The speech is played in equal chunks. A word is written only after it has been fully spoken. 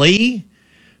Lee,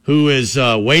 who is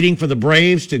waiting for the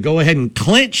Braves to go ahead and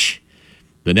clinch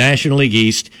the National League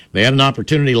East. They had an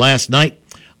opportunity last night.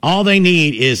 All they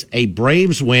need is a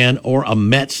Braves win or a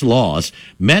Mets loss.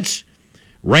 Mets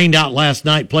rained out last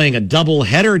night, playing a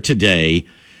doubleheader today.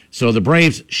 So the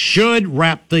Braves should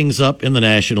wrap things up in the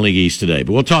National League East today.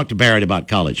 But we'll talk to Barrett about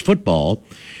college football,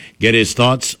 get his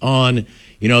thoughts on,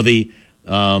 the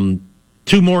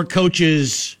two more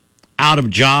coaches out of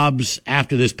jobs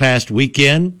after this past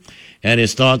weekend, and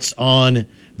his thoughts on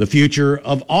the future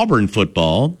of Auburn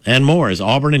football and more, as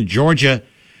Auburn and Georgia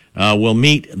will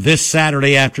meet this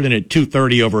Saturday afternoon at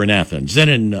 2:30 over in Athens. Then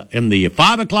in the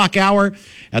 5 o'clock hour,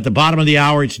 at the bottom of the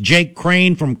hour, it's Jake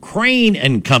Crane from Crane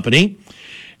and Company,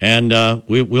 and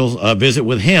we'll visit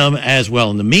with him as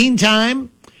well. In the meantime,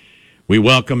 we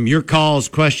welcome your calls,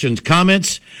 questions,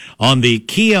 comments on the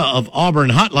Kia of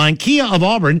Auburn hotline. Kia of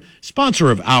Auburn,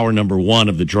 sponsor of hour number 1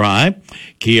 of the drive.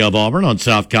 Kia of Auburn on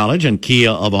South College and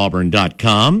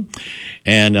KiaofAuburn.com,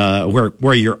 and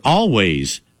where you're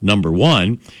always number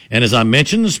 1. And as I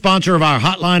mentioned, the sponsor of our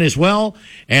hotline as well,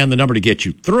 and the number to get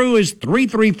you through is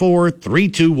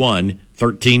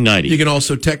 334-321-1390. You can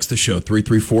also text the show,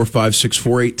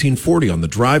 334-564-1840 on the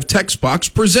Drive text box,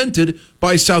 presented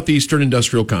by Southeastern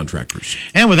Industrial Contractors.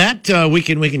 And with that, we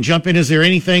can jump in. Is there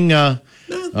anything? I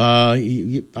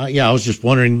was just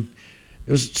wondering.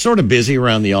 It was sort of busy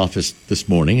around the office this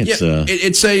morning. I think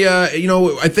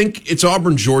it's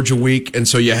Auburn Georgia week, and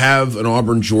so you have an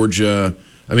Auburn Georgia.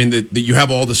 I mean, you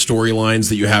have all the storylines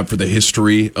that you have for the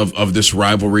history of this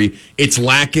rivalry. It's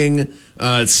lacking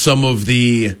some of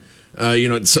the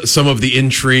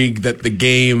intrigue that the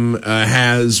game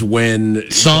has when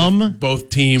both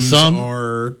teams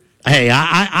are. Hey,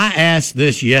 I asked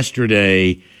this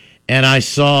yesterday, and I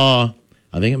saw.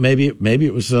 I think maybe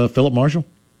it was Philip Marshall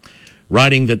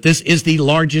writing that this is the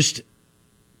largest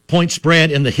point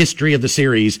spread in the history of the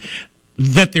series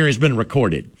that there has been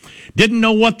recorded. Didn't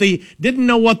know what the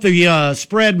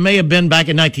spread may have been back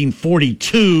in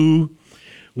 1942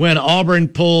 when Auburn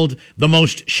pulled the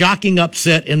most shocking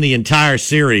upset in the entire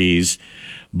series,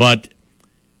 but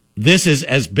this is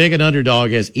as big an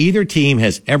underdog as either team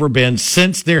has ever been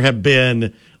since there have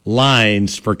been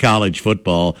lines for college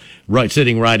football,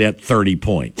 sitting right at 30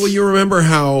 points. Well, you remember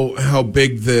how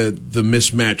big the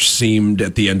mismatch seemed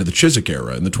at the end of the Chiswick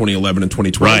era in the 2011 and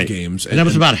 2012 games, and that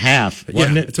was about half.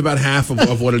 Wasn't it? It's about half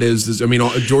of what it is. I mean,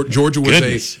 Georgia was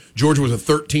a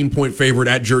 13-point favorite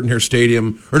at Jordan-Hare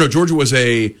Stadium. Or no, Georgia was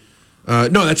a no,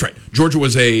 that's right. Georgia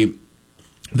was They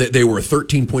were a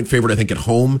 13-point favorite, I think, at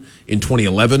home in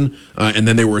 2011, and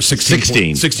then they were a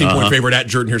 16-point favorite at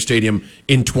Jordan-Hare Stadium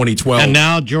in 2012. And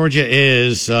now Georgia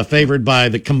is favored by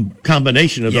the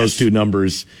combination of those two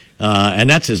numbers, and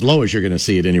that's as low as you're going to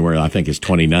see it anywhere, I think, is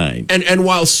 29. And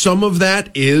while some of that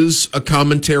is a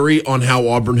commentary on how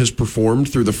Auburn has performed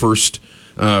through the first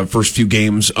few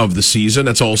games of the season,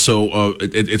 that's also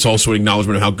it's also an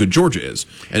acknowledgement of how good Georgia is,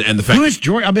 and the fact who is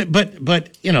Georgia. I mean,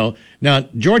 but now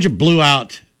Georgia blew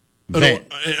out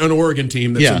an Oregon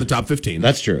team that's in the top 15.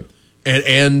 That's true.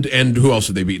 And who else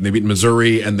did they beat? They beat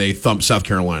Missouri and they thumped South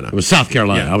Carolina. It was South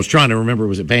Carolina. Yeah. I was trying to remember.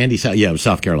 Was it Vandy? Yeah, it was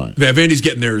South Carolina. Yeah, Vandy's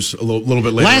getting theirs a little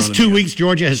bit later. Last 2 weeks,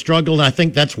 Georgia has struggled, and I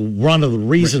think that's one of the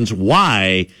reasons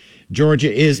why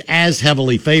Georgia is as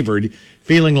heavily favored,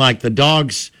 feeling like the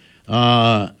dogs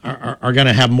are going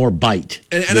to have more bite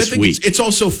and this I think week. It's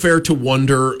also fair to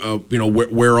wonder,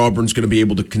 where Auburn's going to be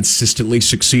able to consistently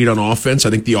succeed on offense. I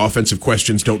think the offensive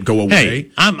questions don't go away.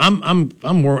 Hey,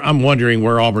 I'm wondering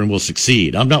where Auburn will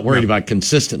succeed. I'm not worried about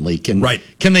consistently. Can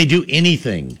they do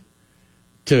anything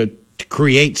to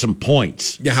create some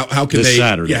points? Yeah, how can this they?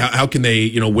 Saturday? Yeah, how can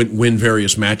they win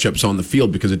various matchups on the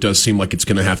field? Because it does seem like it's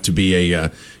going to have to be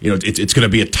it's going to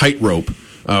be a tightrope.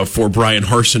 For Brian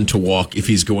Harsin to walk if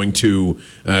he's going to,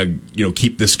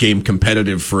 keep this game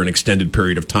competitive for an extended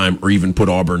period of time, or even put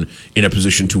Auburn in a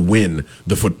position to win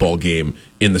the football game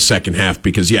in the second half.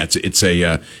 Because it's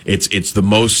the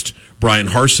most Brian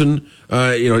Harsin,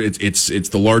 it's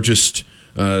the largest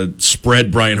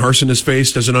spread Brian Harsin has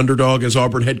faced as an underdog as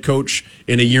Auburn head coach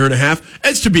in a year and a half,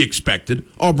 as to be expected.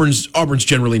 Auburn's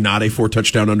generally not a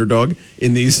 4-touchdown underdog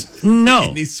in these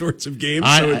sorts of games.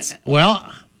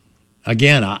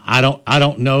 Again, I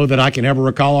don't know that I can ever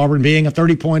recall Auburn being a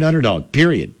 30-point underdog,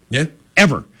 period. Yeah.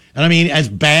 Ever. And I mean, as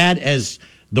bad as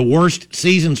the worst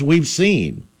seasons we've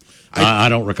seen, I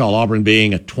don't recall Auburn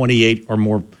being a 28 or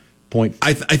more point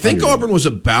I think underdog. Auburn was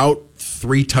about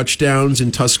 3 touchdowns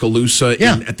in Tuscaloosa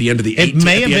at the end of the 18th season. It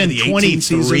may have been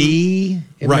 23.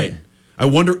 Right. I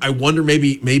wonder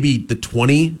maybe the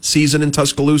 20 season in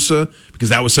Tuscaloosa, because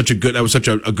that was such a good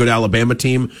Alabama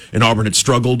team, and Auburn had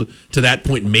struggled to that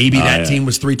point. Maybe that team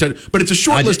was 3 touchdowns, but it's a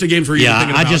short list of games where you're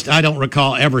thinking about. I don't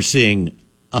recall ever seeing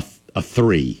a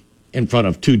 3 in front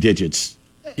of 2 digits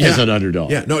as an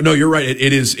underdog. Yeah, no, you're right.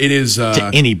 It is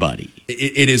to anybody.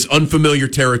 It is unfamiliar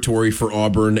territory for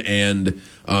Auburn, and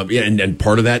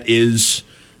part of that is,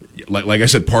 like I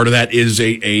said, part of that is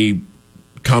a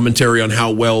commentary on how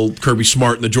well Kirby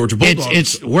Smart and the Georgia Bulldogs.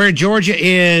 It's where Georgia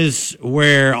is,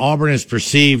 where Auburn is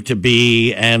perceived to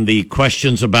be, and the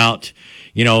questions about,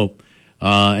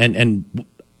 and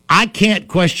I can't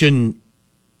question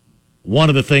one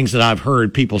of the things that I've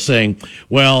heard people saying,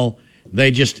 well, they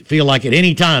just feel like at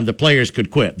any time the players could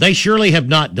quit. They surely have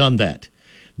not done that.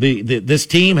 This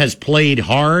team has played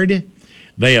hard.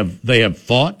 They have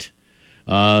fought,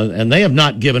 and they have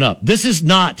not given up. This is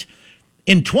not.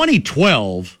 In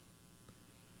 2012,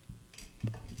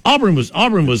 Auburn was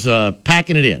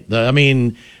packing it in. I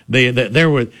mean, they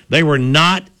were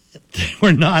not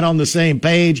on the same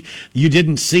page. You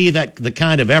didn't see the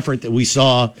kind of effort that we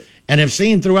saw and have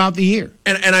seen throughout the year.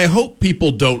 And I hope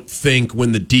people don't think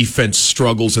when the defense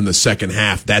struggles in the second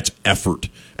half, that's effort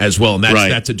as well. And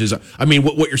that's a design. I mean,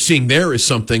 what you're seeing there is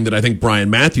something that I think Brian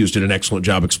Matthews did an excellent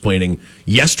job explaining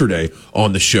yesterday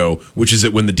on the show, which is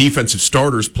that when the defensive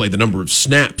starters play the number of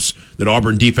snaps that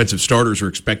Auburn defensive starters are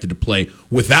expected to play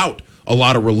without a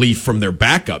lot of relief from their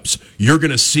backups, you're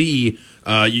going to see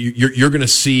you're going to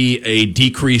see a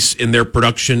decrease in their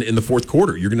production in the fourth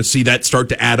quarter. You're going to see that start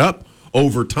to add up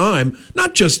over time,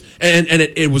 not just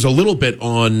it was a little bit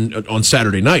on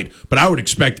Saturday night, but I would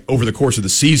expect over the course of the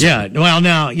season. Yeah, well,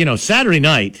 now Saturday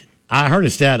night, I heard a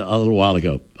stat a little while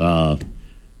ago.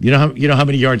 You know how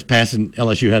many yards passing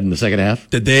LSU had in the second half?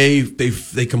 Did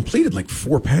they completed like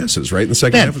 4 passes right in the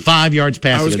second half? 5 yards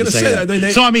passing. I was going to say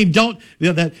that. So I mean,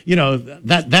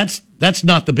 that's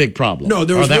not the big problem. No,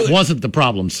 that wasn't the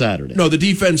problem Saturday. No, the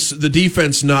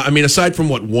defense not. I mean, aside from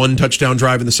one touchdown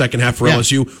drive in the second half for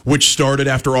LSU, which started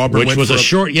after Auburn, which was a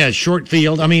short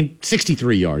field. I mean,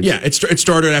 63 yards. Yeah, it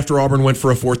started after Auburn went for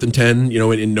a 4th and 10,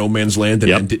 in no man's land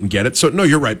and didn't get it. So no,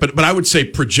 you're right. But I would say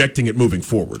projecting it moving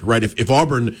forward, right? If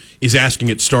Auburn is asking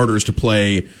its starters to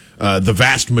play the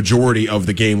vast majority of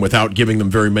the game without giving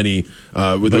them very many,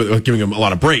 without giving them a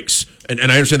lot of breaks. And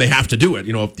I understand they have to do it.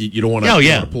 If you don't want to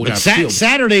pull it out of the field.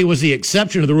 Saturday was the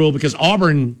exception to the rule because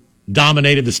Auburn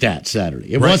dominated the stats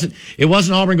Saturday. It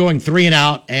wasn't Auburn going 3 and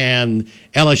out and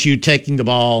LSU taking the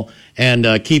ball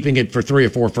and keeping it for 3 or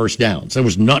 4 first downs. There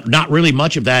was not really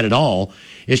much of that at all.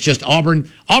 It's just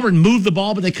Auburn moved the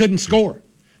ball, but they couldn't score.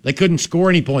 They couldn't score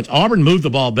any points. Auburn moved the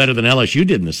ball better than LSU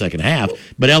did in the second half,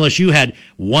 but LSU had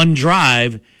one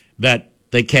drive that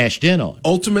they cashed in on.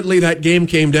 Ultimately, that game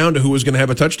came down to who was going to have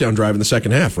a touchdown drive in the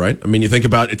second half, right? I mean, you think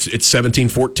about it's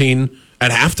 17-14 at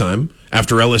halftime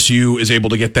after LSU is able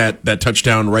to get that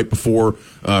touchdown right before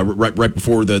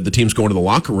the teams go into the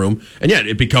locker room. And yeah,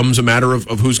 it becomes a matter of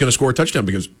who's going to score a touchdown,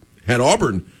 because had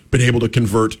Auburn been able to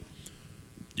convert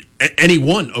any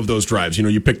one of those drives,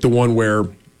 you pick the one where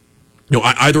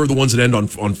either of the ones that end on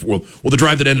the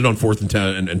drive that ended on 4th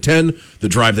and 10, the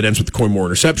drive that ends with the Coy Moore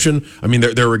interception. I mean,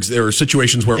 there are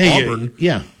situations where Auburn,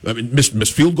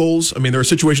 missed field goals. I mean, there are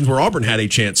situations where Auburn had a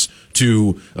chance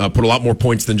to put a lot more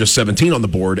points than just 17 on the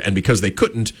board, and because they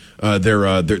couldn't,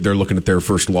 they're looking at their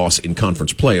first loss in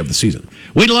conference play of the season.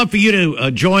 We'd love for you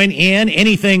to join in.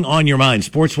 Anything on your mind,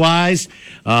 sports wise.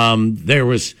 There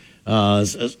was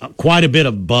quite a bit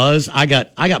of buzz. I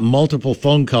got multiple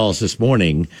phone calls this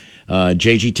morning.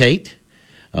 J.G. Tate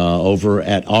over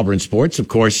at Auburn Sports, of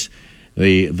course,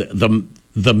 the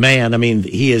man. I mean,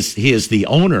 he is the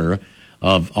owner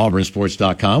of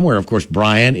AuburnSports.com, where of course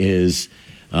Brian is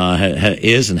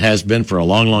and has been for a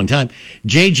long time.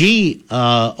 J.G.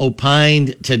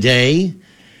 opined today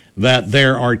that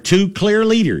there are 2 clear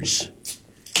leaders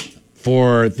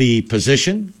for the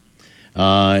position.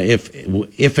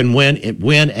 If and when,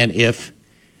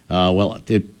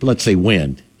 let's say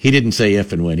when. He didn't say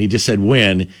if and when. He just said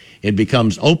when it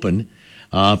becomes open.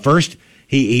 First,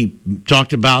 he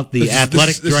talked about the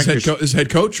athletics director. Is head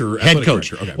coach or head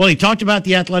coach? Okay. Well, he talked about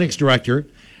the athletics director,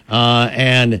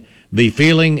 and the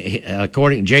feeling,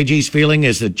 according to JG's feeling,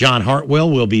 is that John Hartwell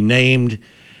will be named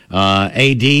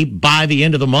AD by the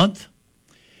end of the month,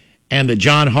 and that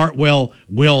John Hartwell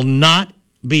will not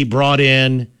be brought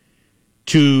in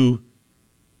to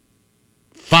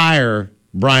fire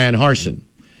Brian Harsin.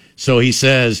 So he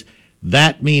says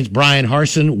that means Brian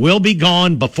Harsin will be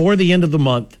gone before the end of the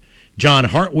month. John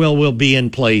Hartwell will be in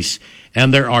place,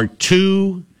 and there are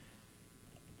 2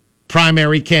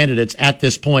 primary candidates at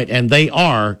this point, and they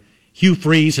are Hugh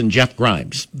Freeze and Jeff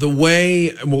Grimes. The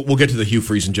way we'll get to the Hugh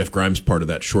Freeze and Jeff Grimes part of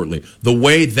that shortly. The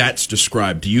way that's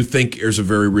described, do you think there's a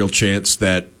very real chance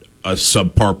that a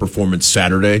subpar performance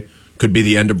Saturday could be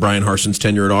the end of Brian Harson's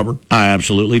tenure at Auburn? I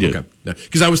absolutely do. Okay.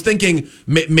 Because I was thinking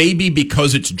maybe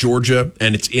because it's Georgia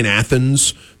and it's in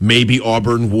Athens, maybe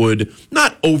Auburn would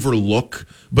not overlook,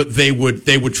 but they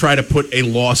would try to put a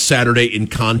loss Saturday in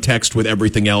context with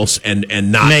everything else and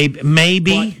not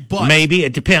maybe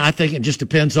it depends. I think it just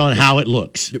depends on how it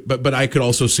looks. But I could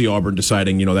also see Auburn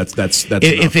deciding, that's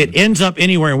if it ends up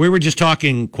anywhere, and we were just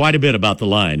talking quite a bit about the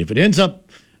line. If it ends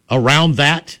up around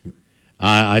that,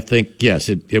 I think yes,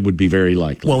 it would be very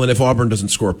likely. Well, and if Auburn doesn't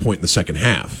score a point in the second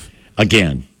half.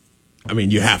 Again, I mean,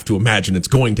 you have to imagine it's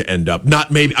going to end up.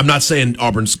 I'm not saying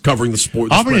Auburn's covering the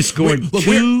sport. Auburn has scored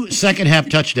two second-half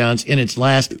touchdowns in its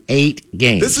last 8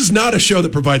 games. This is not a show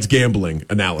that provides gambling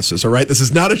analysis, all right? This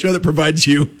is not a show that provides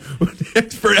you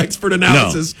expert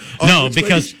analysis. No,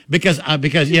 because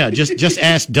just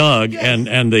ask Doug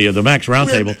and the Max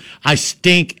Roundtable. I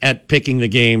stink at picking the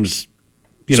games.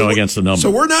 Against the number.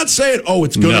 So we're not saying,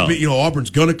 it's going to be, Auburn's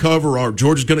going to cover or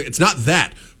Georgia's going to. It's not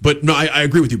that. But no, I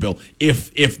agree with you, Bill.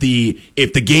 If the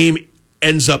game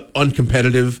ends up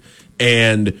uncompetitive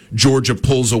and Georgia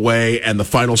pulls away and the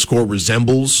final score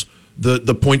resembles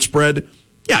the point spread,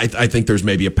 I think there's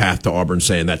maybe a path to Auburn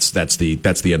saying that's the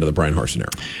end of the Brian Harsin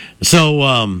era. So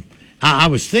I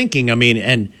was thinking,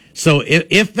 so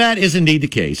if that is indeed the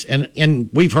case, and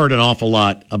we've heard an awful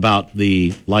lot about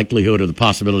the likelihood or the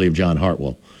possibility of John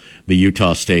Hartwell, the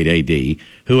Utah State AD,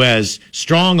 who has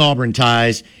strong Auburn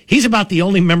ties. He's about the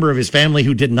only member of his family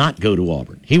who did not go to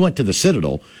Auburn. He went to the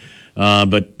Citadel,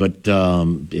 but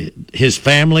his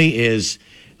family is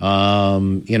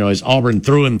Auburn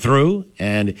through and through,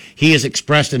 and he has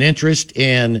expressed an interest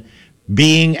in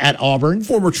being at Auburn.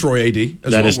 Former Troy AD.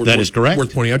 That is correct.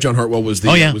 Worth pointing out, John Hartwell was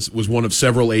was one of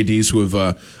several ADs who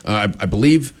have, I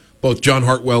believe, both John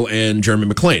Hartwell and Jeremy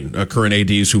McClain, current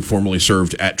ADs who formerly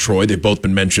served at Troy. They've both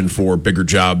been mentioned for bigger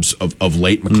jobs of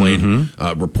late. McClain,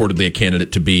 reportedly a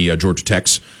candidate to be Georgia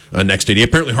Tech's next AD.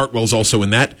 Apparently Hartwell's also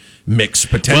in that mix,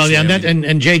 potentially. Well,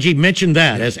 and JG mentioned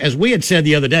that. As we had said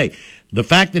the other day, the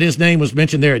fact that his name was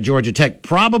mentioned there at Georgia Tech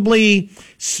probably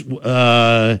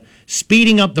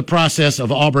speeding up the process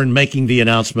of Auburn making the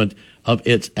announcement of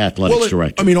its athletics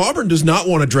director. Auburn does not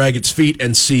want to drag its feet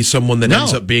and see someone that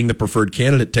ends up being the preferred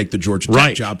candidate take the Georgia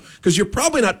Tech job, because you're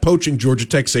probably not poaching Georgia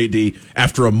Tech's AD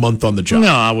after a month on the job.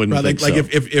 No, I wouldn't think so.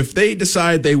 If they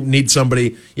decide they need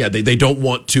somebody, they don't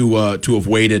want to have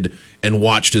waited and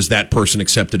watched as that person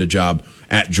accepted a job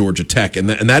at Georgia Tech, and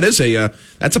that is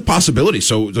that's a possibility.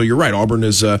 So you're right. Auburn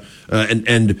is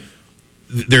and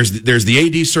there's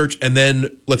the AD search, and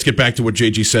then let's get back to what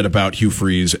JG said about Hugh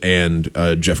Freeze and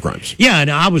Jeff Grimes. Yeah,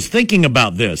 and I was thinking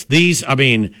about this. These,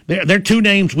 they're two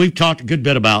names we've talked a good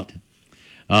bit about.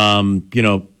 I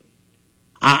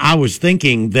was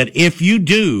thinking that if you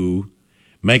do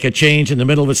make a change in the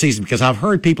middle of the season, because I've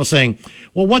heard people saying,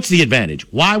 well, what's the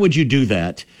advantage? Why would you do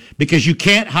that? Because you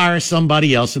can't hire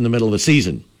somebody else in the middle of the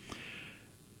season.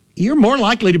 You're more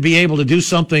likely to be able to do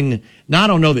something. Now, I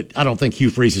don't think Hugh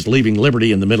Freeze is leaving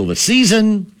Liberty in the middle of the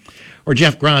season, or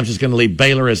Jeff Grimes is going to leave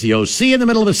Baylor as the OC in the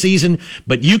middle of the season,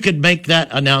 but you could make that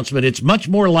announcement. It's much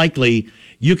more likely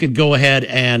you could go ahead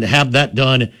and have that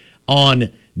done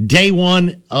on day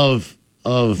one of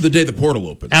the day the portal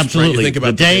opens. Absolutely. Right? You think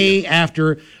about the day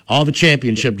after all the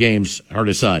championship games are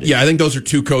decided. Yeah, I think those are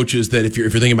two coaches that if you're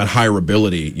thinking about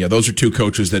hireability, those are two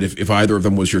coaches that if either of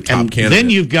them was your top candidate. Then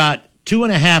you've got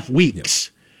 2.5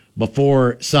 weeks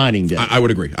before signing day. I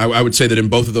would agree. I would say that in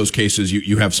both of those cases,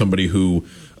 you have somebody who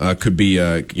could be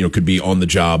on the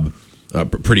job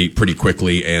pretty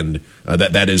quickly, and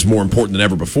that is more important than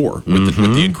ever before with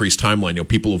the increased timeline.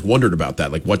 People have wondered about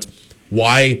that, like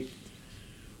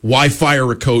why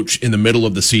fire a coach in the middle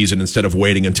of the season instead of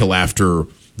waiting until after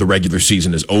the regular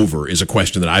season is over, is a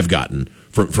question that I've gotten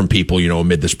from people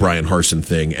amid this Brian Harsin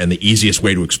thing, and the easiest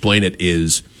way to explain it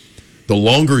is, the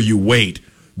longer you wait,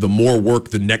 the more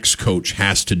work the next coach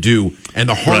has to do, and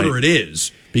the harder it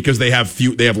is because they have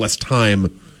less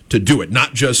time to do it.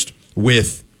 Not just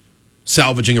with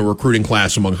salvaging a recruiting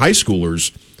class among high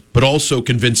schoolers, but also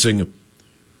convincing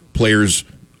players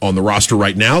on the roster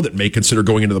right now that may consider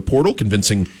going into the portal,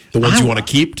 convincing the ones you want to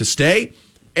keep to stay,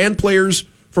 and players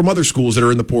from other schools that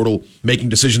are in the portal making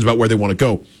decisions about where they want to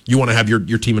go. You want to have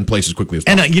your team in place as quickly as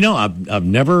possible. And I've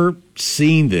never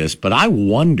seen this, but I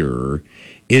wonder,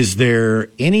 is there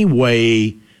any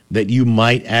way that you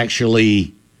might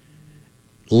actually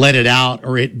let it out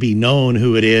or it be known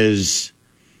who it is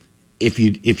if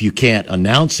you can't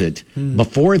announce it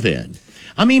before then?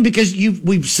 I mean, because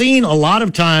we've seen a lot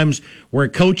of times where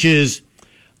coaches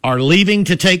are leaving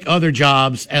to take other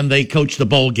jobs and they coach the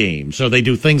bowl game. So they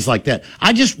do things like that.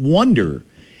 I just wonder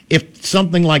if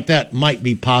something like that might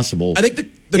be possible. I think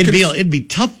it'd be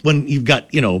tough when you've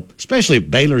got, especially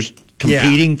if Baylor's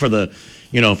competing for the,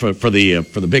 for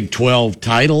the Big 12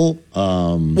 title.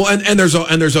 Well, and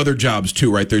there's other jobs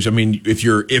too, right?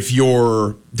 If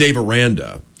you're Dave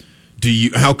Aranda,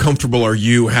 how comfortable are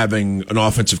you having an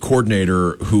offensive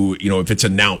coordinator who, if it's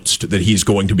announced that he's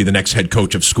going to be the next head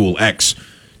coach of school X,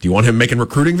 do you want him making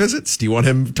recruiting visits? Do you want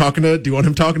him talking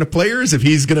to players if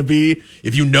he's going to be,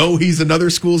 if he's another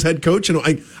school's head coach? And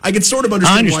I can sort of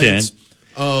understand.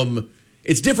 Why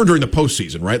it's different during the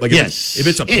postseason, right? Like, yes, if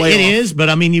it's a playoff. It is,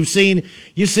 but I mean, you've seen,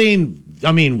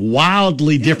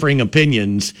 wildly differing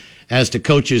opinions as to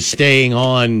coaches staying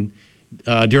on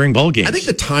during bowl games. I think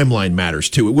the timeline matters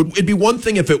too. It'd be one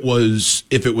thing if it was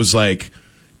like,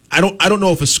 I don't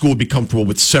know if a school would be comfortable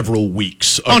with several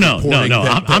weeks. Of no.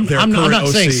 I'm not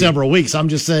saying OC. several weeks. I'm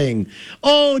just saying,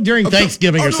 during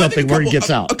Thanksgiving or something, where it gets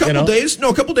out. A couple days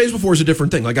before is a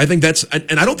different thing. Like, I think that's,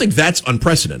 and I don't think that's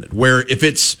unprecedented. Where if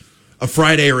it's a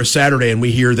Friday or a Saturday and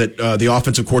we hear that the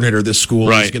offensive coordinator of this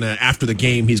school is going to, after the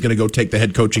game, he's going to go take the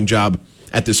head coaching job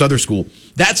at this other school.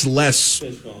 That's less.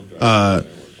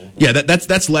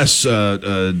 That's less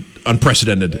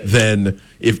unprecedented than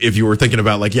if you were thinking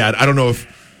about, like, I don't know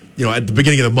if, at the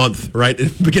beginning of the month, right?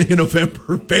 At the beginning of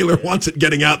November, Baylor wants it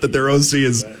getting out that their OC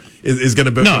is going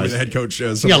to be the head coach.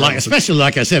 Especially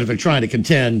like I said, if they're trying to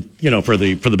contend, for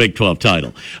the Big 12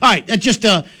 title. All right, just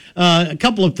a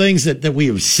couple of things that we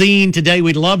have seen today.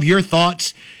 We'd love your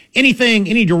thoughts.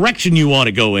 Any direction you want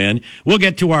to go in. We'll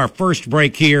get to our first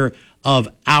break here of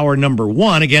hour number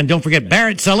 1. Again, don't forget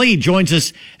Barrett Salih joins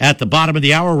us at the bottom of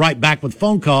the hour, right back with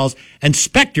phone calls, and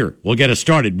Spectre will get us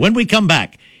started when we come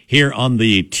back here on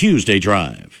the Tuesday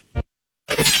Drive.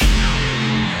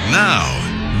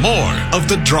 Now, more of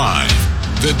The Drive.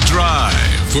 The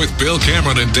Drive with Bill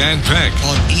Cameron and Dan Peck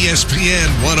on ESPN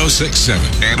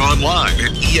 106.7 and online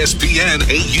at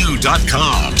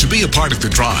ESPNAU.com. To be a part of The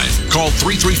Drive, call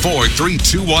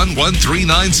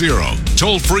 334-321-1390.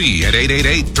 Toll free at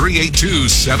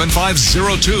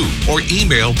 888-382-7502 or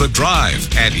email The Drive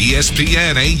at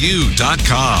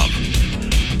ESPNAU.com.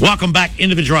 Welcome back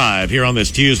into The Drive here on this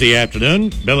Tuesday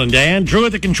afternoon. Bill and Dan, Drew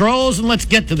at the controls, and let's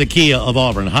get to the Kia of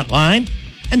Auburn hotline.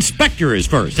 And Spectre is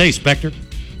first. Hey, Spectre.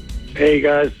 Hey,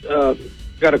 guys.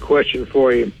 Got a question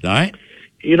for you. All right.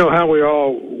 You know how we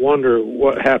all wonder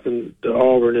what happened to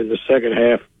Auburn in the second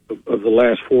half of the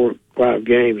last 4 or 5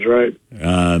 games, right?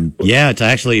 It's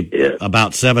actually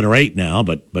about 7 or 8 now,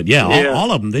 but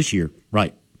all of them this year,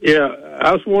 right? Yeah,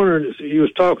 I was wondering, he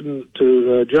was talking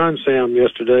to John Sam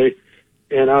yesterday,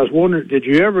 and I was wondering, did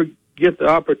you ever get the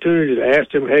opportunity to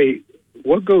ask him, hey,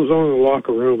 what goes on in the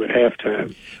locker room at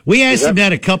halftime? We asked him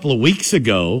that a couple of weeks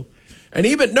ago. And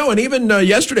even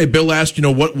yesterday, Bill asked,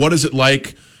 what is it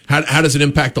like? How does it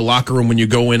impact the locker room when you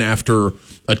go in after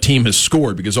a team has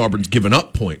scored? Because Auburn's given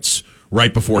up points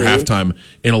right before halftime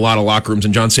in a lot of locker rooms.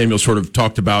 And John Samuel sort of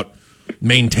talked about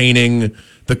maintaining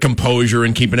the composure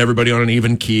and keeping everybody on an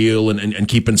even keel and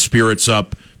keeping spirits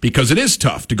up, because it is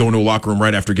tough to go into a locker room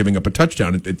right after giving up a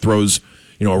touchdown. It throws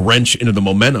a wrench into the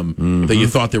momentum that you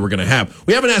thought they were going to have.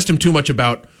 We haven't asked him too much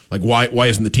about, like, why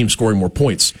isn't the team scoring more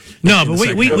points? No,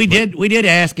 but we did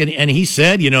ask, and he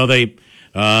said,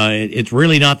 it's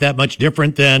really not that much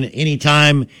different than any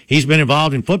time he's been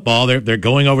involved in football. They're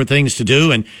going over things to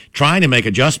do and trying to make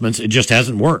adjustments. It just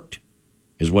hasn't worked,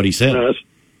 is what he said.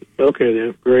 Okay,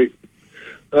 then. Great.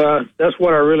 That's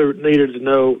what I really needed to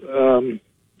know.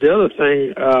 The other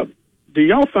thing, do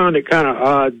y'all find it kind of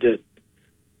odd that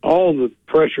all the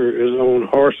pressure is on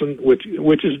Harsin,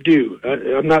 which is due?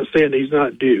 I'm not saying he's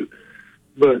not due,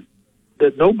 but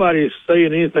that nobody is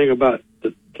saying anything about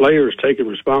the players taking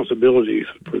responsibilities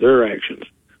for their actions.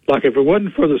 Like, if it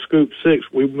wasn't for the Scoop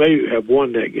Six, we may have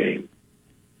won that game.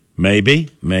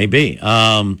 Maybe.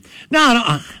 No,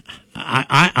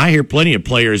 I hear plenty of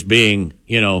players being,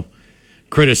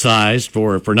 criticized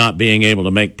for not being able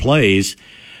to make plays.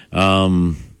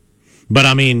 But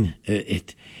I mean,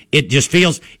 it just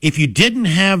feels, if you didn't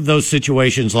have those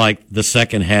situations like the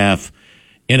second half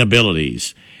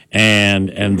inabilities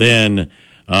and then,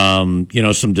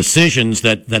 some decisions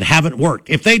that haven't worked.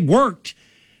 If they'd worked,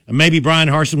 maybe Brian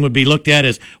Harsin would be looked at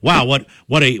as, wow, what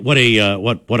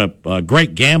a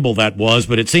great gamble that was.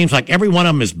 But it seems like every one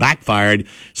of them has backfired.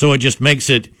 So it just makes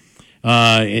it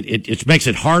makes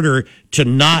it harder to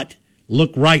not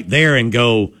look right there and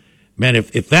go, man,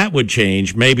 if that would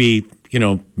change, maybe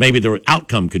the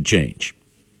outcome could change.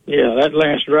 Yeah, that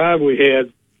last drive we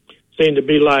had seemed to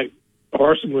be like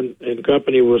Harson and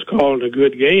company was calling a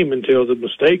good game until the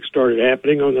mistakes started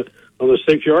happening on the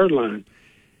 6-yard line.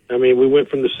 I mean, we went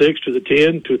from the 6 to the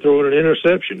 10 to throwing an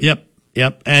interception. Yep,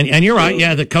 and you're right.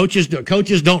 Yeah, the coaches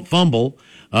don't fumble,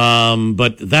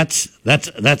 but that's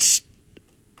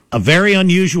a very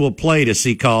unusual play to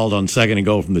see called on 2nd and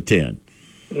goal from the 10.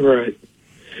 Right.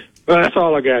 Well, that's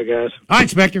all I got, guys. All right,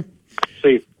 Spectre. See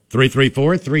you.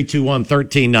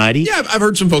 334-321-1390. Yeah, I've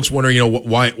heard some folks wondering,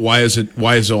 why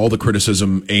is all the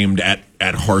criticism aimed at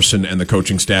Harsin and the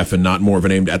coaching staff and not more of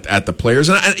an aimed at the players?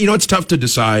 And it's tough to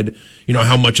decide,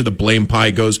 how much of the blame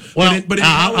pie goes. Well, but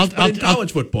in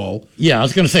college football, yeah, I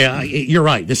was going to say you're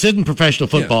right. This isn't professional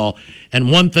football, and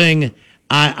one thing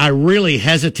I really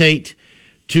hesitate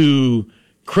to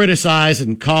criticize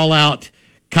and call out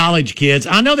college kids.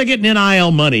 I know they're getting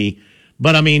NIL money.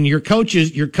 But I mean, your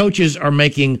coaches are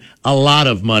making a lot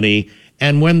of money,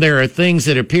 and when there are things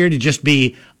that appear to just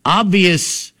be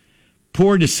obvious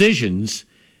poor decisions,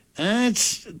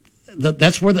 that's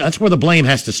where the blame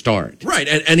has to start. Right,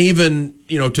 and even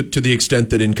to the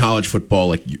extent that in college football,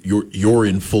 like you're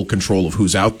in full control of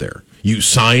who's out there. You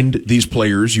signed these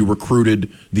players, you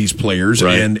recruited these players,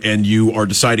 right. and you are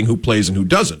deciding who plays and who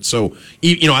doesn't. So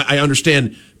I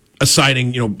understand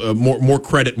assigning more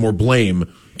credit, more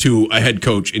blame to a head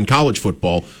coach in college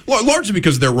football, largely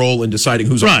because of their role in deciding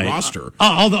who's on the roster.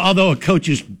 Although a coach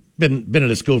who's been at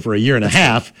a school for a year and a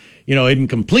half, isn't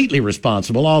completely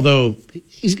responsible. Although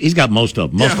he's got most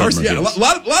of them. A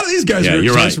lot of these guys are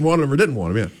right. Wanted him or didn't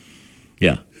want him.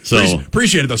 Yeah. So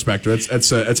appreciate it though, Spectre.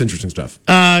 That's interesting stuff.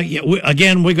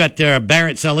 We got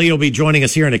Barrett Salih will be joining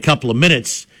us here in a couple of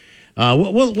minutes.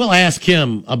 We'll ask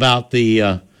him about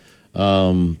the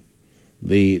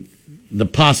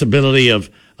possibility of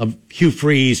Hugh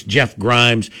Freeze, Jeff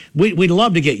Grimes. We'd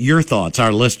love to get your thoughts,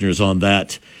 our listeners, on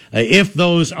that. If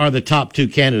those are the top two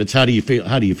candidates, how do you feel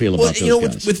about those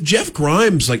guys? With Jeff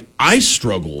Grimes, like I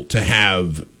struggle to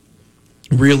have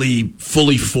really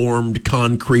fully formed,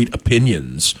 concrete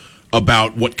opinions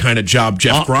about what kind of job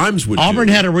Jeff Grimes would do. Auburn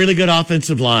had a really good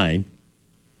offensive line.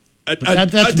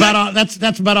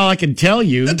 That's about all I can tell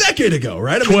you. A decade ago,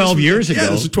 right? 12 years ago. Yeah,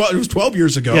 it was 12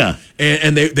 years ago. Yeah,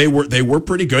 and they were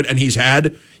pretty good. And he's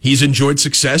enjoyed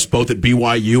success both at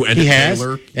BYU and at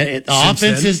Taylor.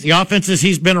 The offenses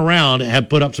he's been around have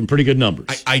put up some pretty good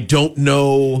numbers. I don't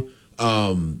know.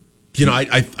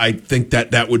 I think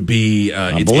that would be.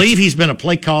 I believe he's been a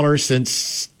play caller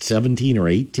since 17 or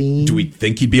 18. Do we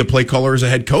think he'd be a play caller as a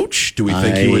head coach? Do we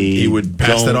think he would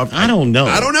pass that off? I don't know.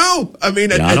 I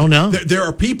mean, I don't know. There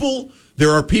are people who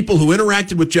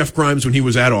interacted with Jeff Grimes when he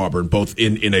was at Auburn, both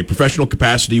in a professional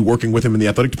capacity, working with him in the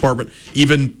athletic department,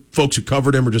 even folks who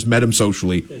covered him or just met him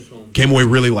socially, came away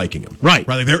really liking him. Right.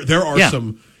 There are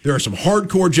some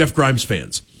hardcore Jeff Grimes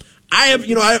fans. I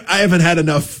haven't had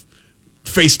enough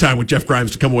FaceTime with Jeff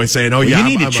Grimes to come away saying, you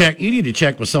need to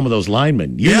check with some of some of the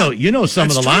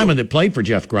linemen that played for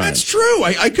Jeff Grimes. That's true.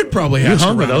 I could probably ask. You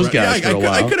hung with those guys for a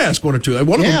while. I could ask one or two.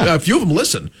 A few of them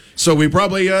listen. So we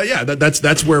probably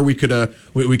that's where we could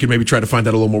maybe try to find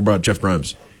out a little more about Jeff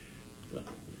Grimes.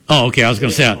 Oh, okay. I was going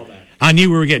to say I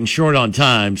knew we were getting short on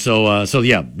time, so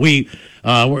yeah, we're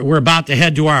about to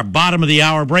head to our bottom of the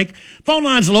hour break. Phone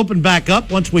lines will open back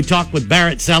up once we talk with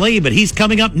Barrett Salih, but he's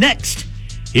coming up next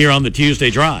here on the Tuesday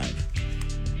Drive.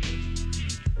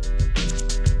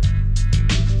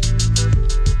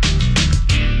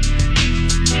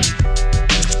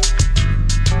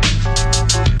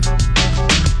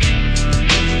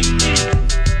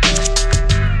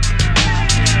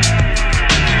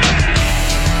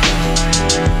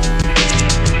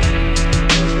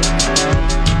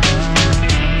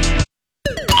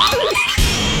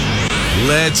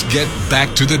 Let's get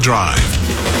back to The Drive.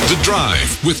 The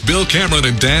Drive with Bill Cameron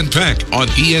and Dan Peck on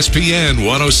ESPN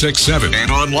 106.7 and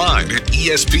online at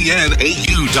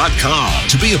ESPNAU.com.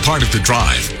 To be a part of The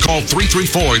Drive, call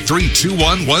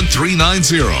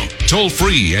 334-321-1390. Toll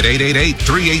free at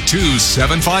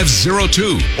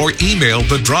 888-382-7502 or email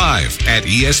The Drive at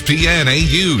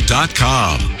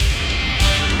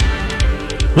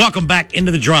ESPNAU.com. Welcome back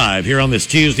into The Drive here on this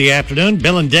Tuesday afternoon.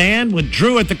 Bill and Dan with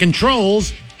Drew at the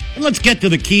controls. And let's get to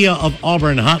the Kia of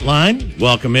Auburn hotline.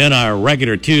 Welcome in our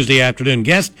regular Tuesday afternoon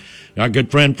guest, our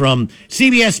good friend from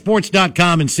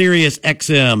CBSSports.com and Sirius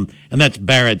XM, and that's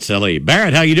Barrett Salih.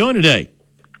 Barrett, how you doing today?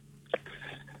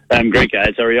 I'm great,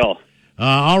 guys. How are y'all?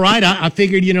 All right. I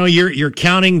figured, you're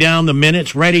counting down the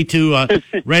minutes, ready to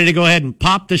go ahead and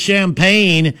pop the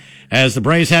champagne as the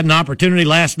Braves had an opportunity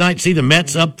last night to see the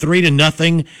Mets up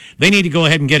 3-0. They need to go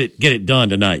ahead and get it done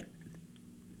tonight.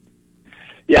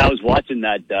 Yeah, I was watching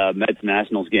that Mets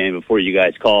Nationals game before you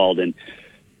guys called, and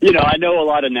I know a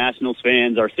lot of Nationals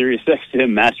fans are Sirius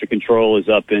XM Master Control is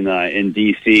up in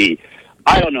D.C.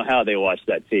 I don't know how they watch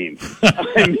that team.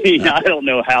 I don't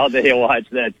know how they watch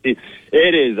that team.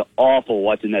 It is awful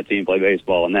watching that team play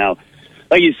baseball. And now,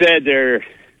 like you said, they're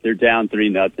down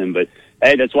 3-0. But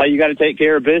hey, that's why you got to take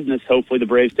care of business. Hopefully, the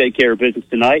Braves take care of business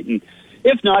tonight, and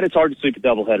if not, it's hard to sweep a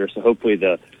doubleheader. So hopefully,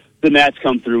 the Nats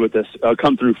come through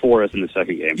for us in the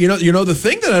second game. The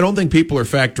thing that I don't think people are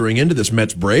factoring into this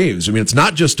Mets Braves, it's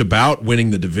not just about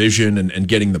winning the division and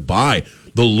getting the bye.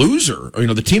 The loser,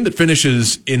 the team that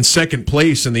finishes in second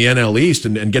place in the NL East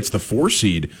and gets the 4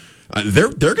 seed, they're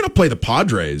going to play the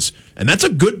Padres, and that's a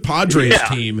good Padres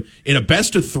team in a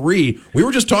best of 3. We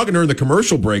were just talking during the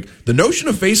commercial break. The notion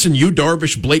of facing Yu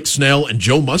Darvish, Blake Snell, and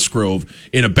Joe Musgrove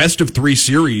in a best of 3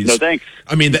 series. No thanks.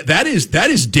 That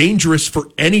is dangerous for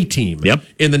any team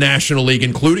in the National League,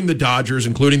 including the Dodgers,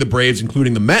 including the Braves,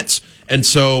 including the Mets. And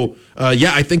so,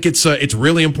 I think it's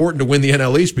really important to win the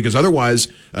NL East, because otherwise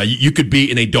you could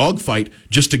be in a dogfight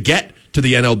just to get to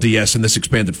the NLDS in this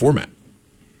expanded format.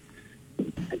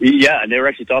 Yeah, and they were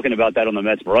actually talking about that on the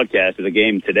Mets broadcast of the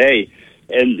game today.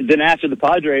 And then after the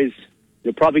Padres,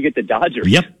 you'll probably get the Dodgers.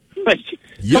 Yep.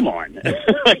 Come on.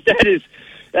 That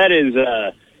is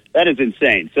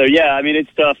insane. So,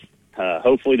 it's tough.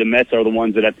 Hopefully the Mets are the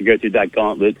ones that have to go through that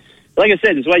gauntlet. Like I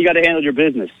said, this is why you got to handle your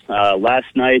business.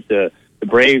 Last night, the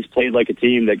Braves played like a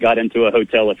team that got into a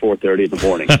hotel at 4:30 in the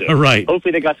morning. So right.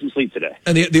 Hopefully they got some sleep today.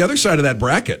 And the other side of that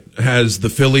bracket has the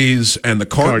Phillies and the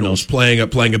Cardinals playing a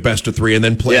best of 3, and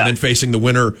then then facing the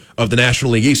winner of the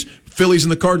National League East. Phillies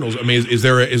and the Cardinals. Is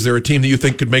there a team that you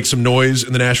think could make some noise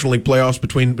in the National League playoffs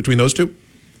between those two?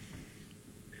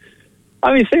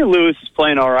 St. Louis is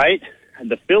playing all right.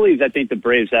 The Phillies, I think the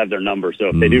Braves have their number. So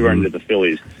if they do run into the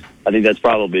Phillies, I think that's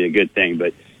probably a good thing.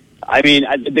 But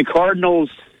the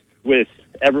Cardinals. Did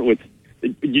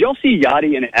y'all see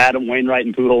Yachty and Adam Wainwright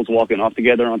and Pujols walking off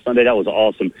together on Sunday? That was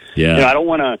awesome. Yeah. I don't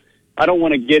want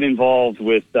to get involved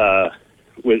with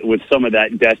some of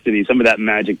that destiny, some of that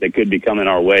magic that could be coming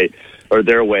our way, or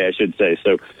their way, I should say.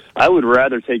 So I would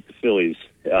rather take the Phillies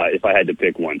if I had to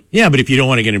pick one. Yeah, but if you don't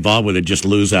want to get involved with it, just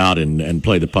lose out and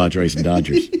play the Padres and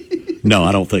Dodgers. No,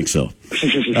 I don't think so.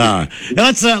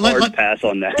 Let's pass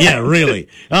on that. Yeah, really.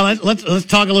 Let's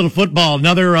talk a little football.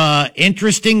 Another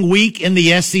interesting week in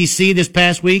the SEC this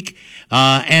past week.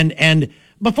 And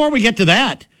before we get to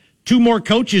that, 2 more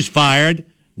coaches fired.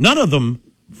 None of them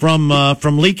from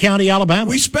Lee County, Alabama.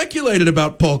 We speculated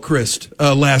about Paul Christ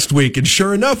last week, and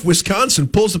sure enough, Wisconsin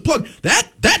pulls the plug.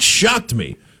 That shocked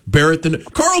me. Barrett,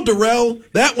 Carl Durrell,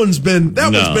 that one's been in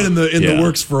the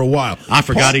works for a while. I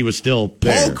forgot he was still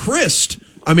there. Paul Christ,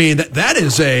 that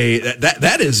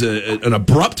is an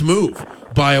abrupt move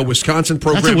by a Wisconsin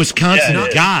program. That's a Wisconsin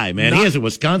guy, man. He is a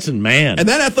Wisconsin man. And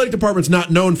that athletic department's not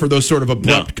known for those sort of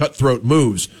abrupt, cutthroat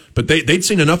moves, but they'd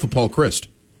seen enough of Paul Christ.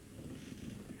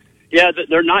 Yeah,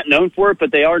 they're not known for it,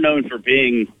 but they are known for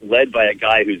being led by a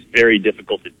guy who's very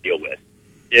difficult to deal with.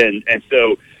 And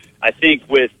so I think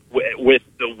with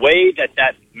the way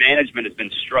that management has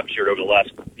been structured over the last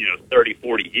 30,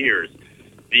 40 years,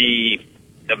 the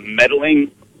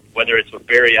meddling, whether it's with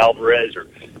Barry Alvarez or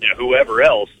whoever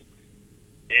else,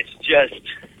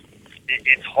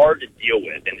 it's hard to deal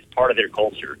with, and it's part of their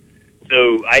culture.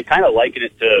 So I kind of liken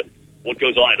it to what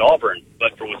goes on at Auburn,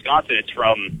 but for Wisconsin, it's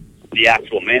from the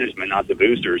actual management, not the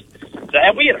boosters. So,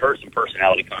 and we had heard some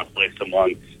personality conflicts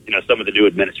among some of the new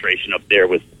administration up there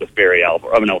with Barry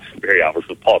Alvarez. Barry Alvarez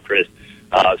with Paul Christ.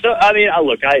 I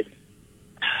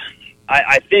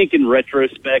think in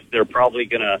retrospect they're probably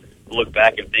going to look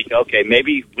back and think, okay,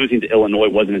 maybe losing to Illinois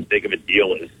wasn't as big of a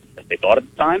deal as they thought at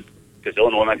the time, because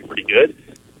Illinois might be pretty good.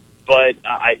 But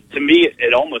to me,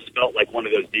 it almost felt like one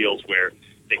of those deals where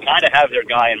they kind of have their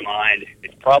guy in mind.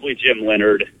 It's probably Jim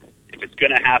Leonard. If it's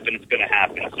going to happen, it's going to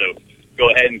happen. So go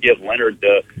ahead and give Leonard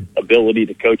the ability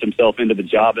to coach himself into the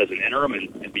job as an interim, and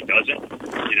if he doesn't,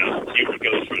 see where it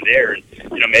goes from there. And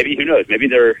maybe, who knows? Maybe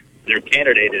their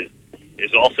candidate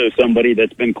is also somebody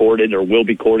that's been courted or will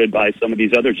be courted by some of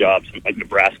these other jobs, like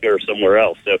Nebraska or somewhere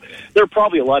else. So there are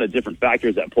probably a lot of different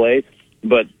factors at play.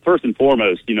 But first and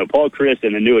foremost, Paul Christ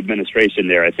and the new administration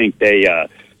there, I think they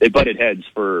butted heads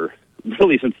for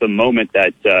really since the moment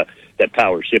that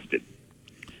power shifted.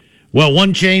 Well,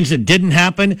 one change that didn't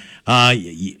happen,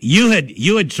 you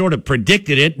had sort of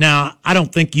predicted it. Now, I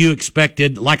don't think you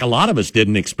expected, like a lot of us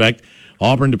didn't expect,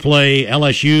 Auburn to play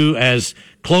LSU as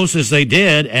close as they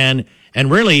did, and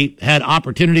really had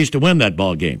opportunities to win that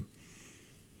ball game.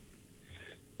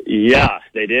 Yeah,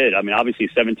 they did. Obviously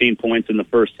 17 points in the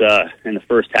first half,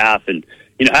 and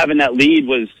having that lead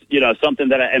was, something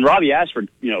that, and Robbie Ashford,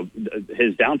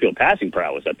 his downfield passing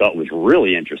prowess, I thought was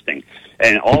really interesting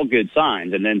and all good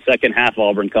signs. And then second half,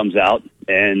 Auburn comes out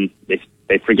and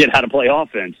they forget how to play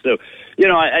offense. So,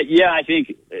 I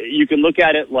think you can look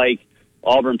at it like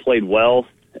Auburn played well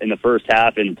in the first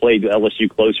half and played LSU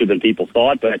closer than people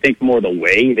thought. But I think more the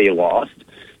way they lost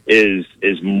is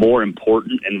more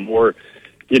important and more,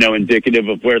 indicative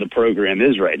of where the program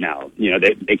is right now.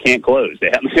 They can't close. They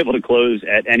haven't been able to close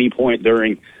at any point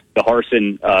during the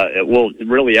Harsin,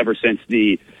 really ever since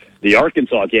the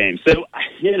Arkansas game. So,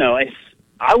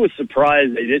 I was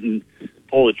surprised they didn't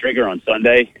pull the trigger on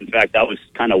Sunday. In fact, I was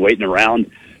kind of waiting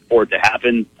around for it to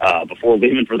happen before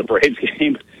leaving for the Braves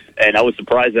game. And I was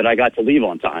surprised that I got to leave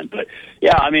on time. But,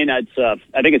 yeah, I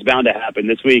think it's bound to happen.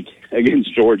 This week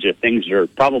against Georgia, things are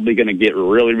probably going to get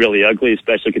really, really ugly,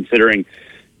 especially considering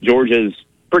Georgia's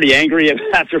pretty angry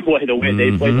after the way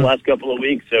they played the last couple of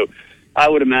weeks. So I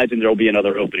would imagine there will be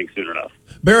another opening soon enough.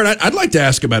 Barrett, I'd like to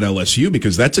ask about LSU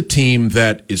because that's a team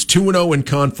that is 2-0 in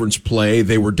conference play.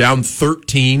 They were down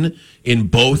 13 in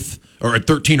both, or at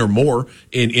 13 or more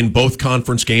in both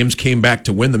conference games, came back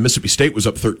to win. The Mississippi State was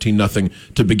up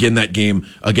 13-0 to begin that game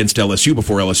against LSU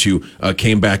before LSU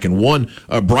came back and won.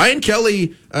 Brian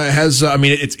Kelly has,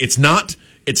 it's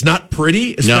not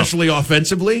pretty, especially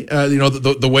offensively.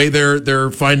 The way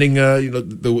they're finding,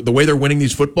 the way they're winning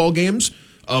these football games.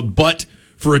 But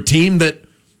for a team that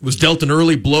was dealt an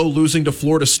early blow, losing to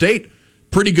Florida State,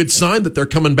 pretty good sign that they're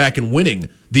coming back and winning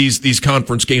these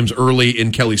conference games early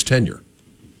in Kelly's tenure.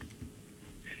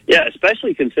 Yeah,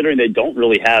 especially considering they don't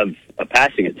really have a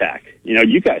passing attack.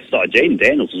 You guys saw Jaden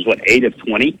Daniels was 8 of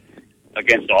 20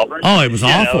 against Auburn. Oh, it was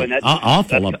awful.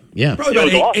 Awful. Yeah.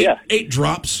 Probably about eight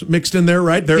drops mixed in there,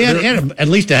 right? They're at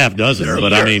least a half dozen,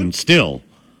 but still.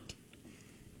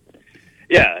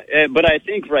 Yeah, but I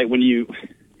think, right, when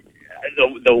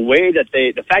the way that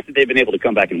the fact that they've been able to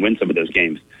come back and win some of those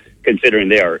games, considering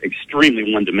they are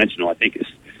extremely one-dimensional, I think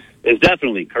is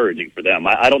definitely encouraging for them.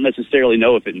 I don't necessarily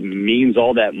know if it means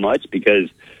all that much because,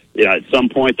 at some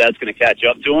point that's going to catch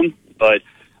up to them, but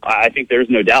I think there's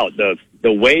no doubt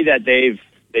the way that they've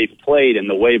played and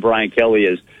the way Brian Kelly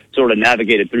has sort of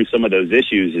navigated through some of those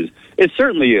issues is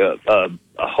certainly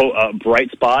a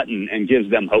bright spot and gives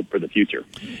them hope for the future.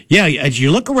 Yeah, as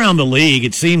you look around the league,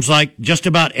 it seems like just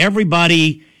about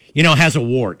everybody, has a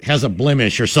wart, has a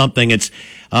blemish or something. It's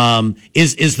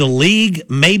is the league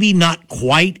maybe not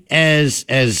quite as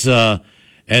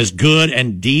good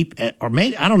and deep, or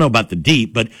maybe I don't know about the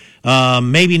deep, but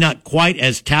maybe not quite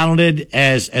as talented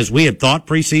as we had thought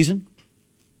preseason?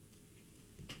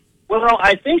 Well,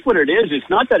 I think what it is, it's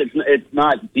not that it's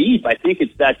not deep. I think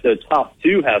it's that the top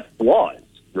two have flaws,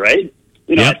 right?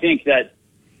 Yep. I think that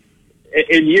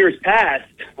in years past,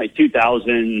 like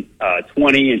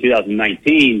 2020 and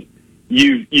 2019,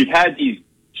 you've had these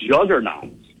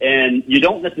juggernauts, and you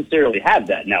don't necessarily have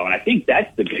that now. And I think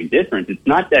that's the big difference. It's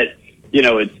not that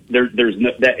there's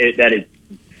no, that it's.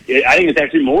 I think it's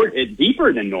actually more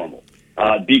deeper than normal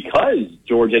because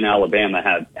Georgia and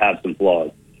Alabama have some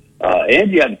flaws.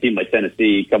 And you have a team like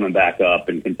Tennessee coming back up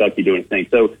and Kentucky doing its thing.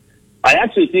 So I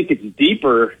actually think it's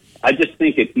deeper. I just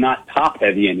think it's not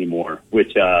top-heavy anymore,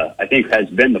 which I think has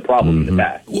been the problem in the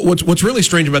past. What's really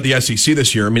strange about the SEC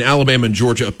this year, Alabama and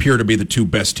Georgia appear to be the two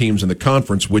best teams in the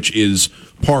conference, which is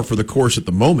par for the course at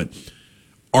the moment.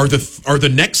 Are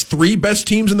the next three best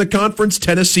teams in the conference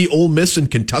Tennessee, Ole Miss, and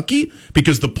Kentucky?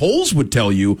 Because the polls would tell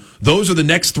you those are the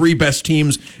next three best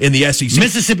teams in the SEC.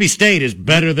 Mississippi State is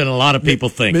better than a lot of people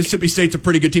think. Mississippi State's a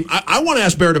pretty good team. I want to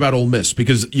ask Barrett about Ole Miss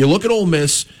because you look at Ole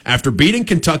Miss after beating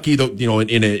Kentucky,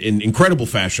 in incredible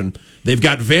fashion. They've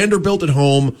got Vanderbilt at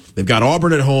home. They've got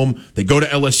Auburn at home. They go to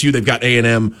LSU. They've got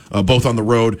A&M both on the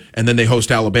road, and then they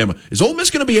host Alabama. Is Ole Miss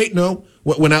going to be 8-0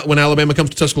 when Alabama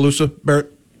comes to Tuscaloosa,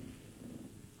 Barrett?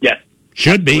 Yes.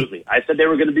 Should absolutely. be. I said they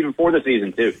were going to be before the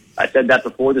season, too. I said that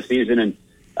before the season, and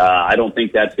I don't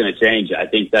think that's going to change. I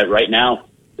think that right now,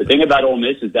 the thing about Ole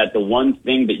Miss is that the one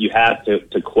thing that you have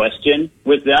to question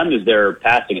with them is their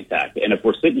passing attack. And if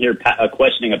we're sitting here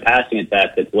questioning a passing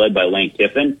attack that's led by Lane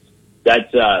Kiffin,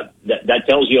 that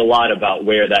tells you a lot about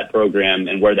where that program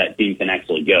and where that team can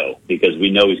actually go because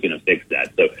we know he's going to fix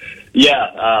that. So,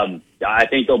 yeah, I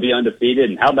think they'll be undefeated.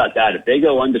 And how about that? If they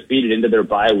go undefeated into their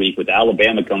bye week with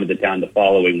Alabama coming to town the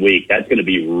following week, that's going to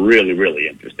be really, really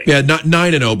interesting. Yeah, not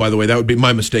 9-0, by the way. That would be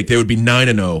my mistake. They would be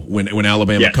 9-0 when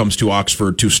Alabama comes to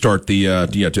Oxford to start the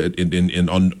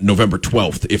on November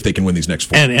 12th if they can win these next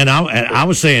four. And I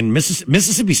was saying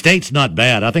Mississippi State's not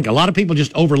bad. I think a lot of people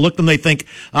just overlook them. They think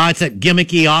it's that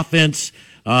gimmicky offense,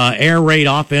 air raid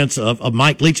offense of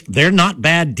Mike Leach. They're not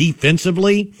bad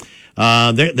defensively.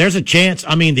 there's a chance.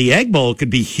 I mean, the Egg Bowl could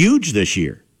be huge this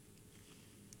year.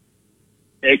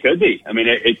 It could be. I mean,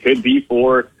 it could be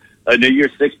for a New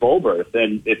Year's Six bowl berth.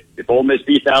 And if Ole Miss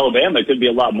beats Alabama, it could be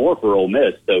a lot more for Ole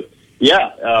Miss. So,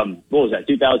 yeah, what was that,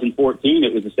 2014?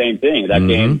 It was the same thing. That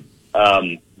game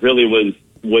really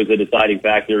was a deciding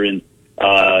factor in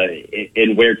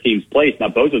where teams placed. Now,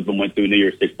 both of them went to a New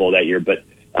Year's Six bowl that year. But,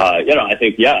 I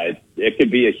think, it could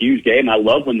be a huge game. I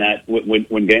love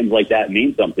when games like that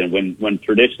mean something, when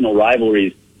traditional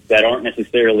rivalries that aren't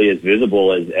necessarily as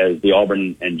visible as the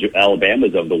Auburn and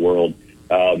Alabamas of the world,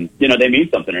 they mean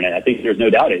something. And I think there's no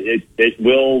doubt it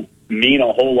will mean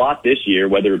a whole lot this year,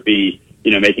 whether it be,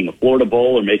 making a Florida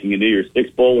Bowl or making a New Year's Six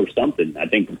bowl or something. I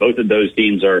think both of those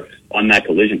teams are on that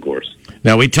collision course.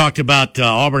 Now, we talked about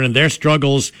Auburn and their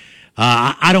struggles.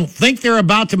 I don't think they're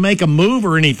about to make a move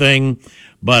or anything,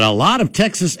 but a lot of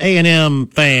Texas A&M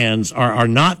fans are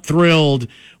not thrilled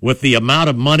with the amount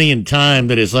of money and time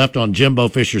that is left on Jimbo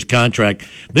Fisher's contract.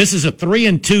 This is a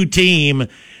 3-2 team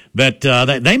that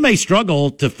they may struggle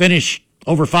to finish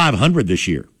over 500 this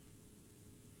year.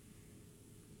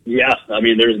 Yeah, I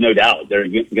mean, there's no doubt they're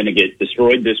going to get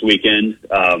destroyed this weekend.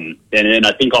 And then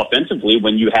I think offensively,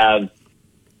 when you have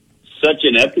such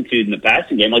ineptitude in the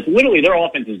passing game, like literally their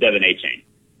offense is Devin Achane.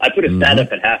 I put a stat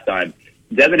up at halftime.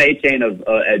 Devin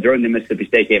Achane during the Mississippi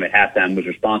State game at halftime was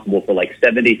responsible for like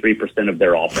 73% of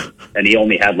their offense, and he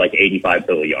only had like 85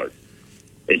 total yards.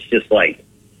 It's just like,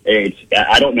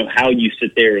 I don't know how you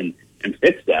sit there and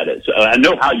fix that. So I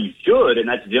know how you should, and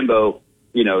that's Jimbo,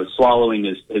 swallowing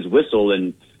his whistle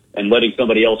and letting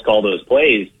somebody else call those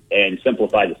plays and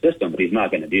simplify the system, but he's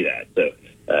not going to do that. So,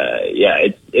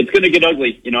 it's going to get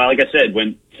ugly. Like I said,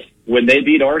 when they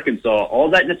beat Arkansas, all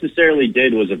that necessarily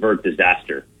did was avert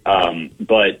disaster.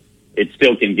 But it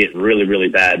still can get really, really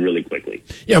bad really quickly.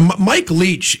 Yeah, Mike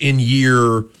Leach in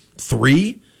year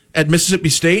 3 at Mississippi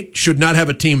State should not have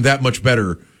a team that much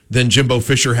better than Jimbo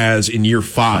Fisher has in year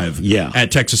 5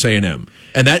 at Texas A&M.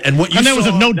 And there was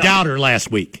a no-doubter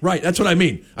last week. Right, that's what I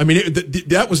mean. I mean,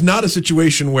 that was not a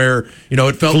situation where,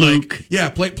 it felt fluke.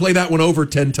 Like, play that one over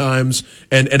 10 times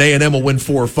and A&M will win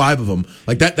 4 or 5 of them.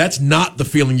 Like, that's not the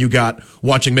feeling you got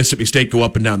watching Mississippi State go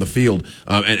up and down the field.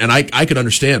 And I could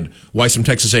understand why some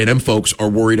Texas A&M folks are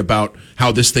worried about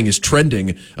how this thing is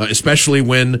trending, especially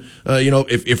when,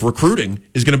 if recruiting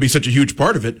is going to be such a huge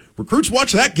part of it. Recruits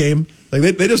watch that game.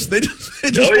 Like they just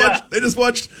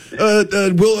watched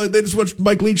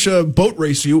Mike Leach boat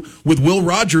race you with Will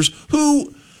Rogers,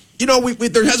 who,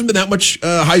 there hasn't been that much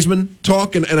Heisman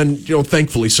talk, and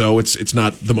thankfully so. It's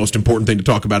not the most important thing to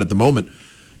talk about at the moment.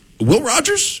 Will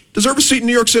Rogers deserve a seat in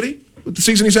New York City with the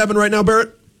season he's having right now,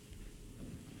 Barrett?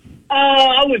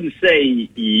 I wouldn't say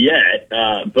yet,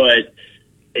 but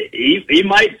he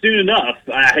might soon enough.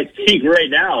 I think right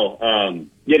now,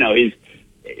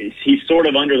 he's sort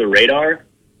of under the radar.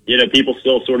 People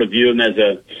still sort of view him as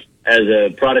a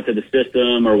product of the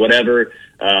system or whatever.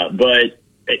 But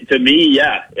to me,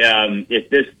 if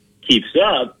this keeps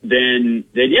up, then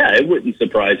it wouldn't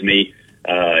surprise me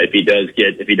if he does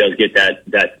get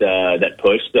that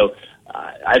push. So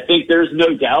I think there's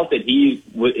no doubt that he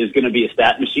is going to be a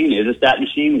stat machine. Is a stat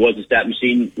machine. Was a stat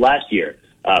machine last year.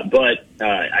 But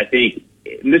I think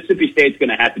Mississippi State's going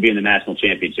to have to be in the national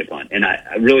championship hunt. And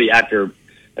I really, after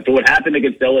what happened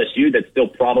against LSU, that's still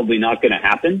probably not going to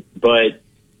happen. But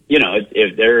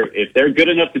if they're good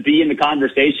enough to be in the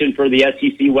conversation for the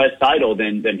SEC West title,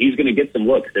 then he's going to get some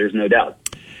looks. There's no doubt.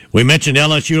 We mentioned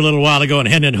LSU a little while ago, and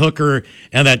Hendon Hooker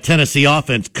and that Tennessee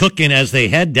offense cooking as they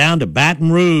head down to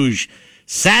Baton Rouge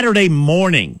Saturday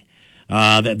morning.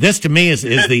 This to me is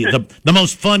the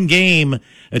most fun game.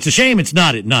 It's a shame it's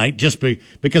not at night, just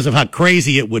because of how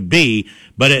crazy it would be.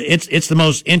 But it's the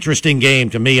most interesting game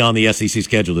to me on the SEC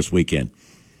schedule this weekend.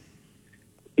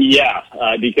 Yeah,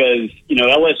 because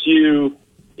LSU,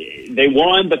 they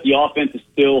won, but the offense is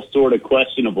still sort of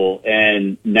questionable.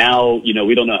 And now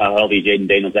we don't know how healthy Jaden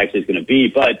Daniels actually is going to be,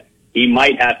 but he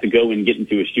might have to go and get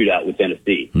into a shootout with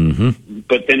Tennessee. Mm-hmm.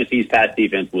 But Tennessee's pass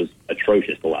defense was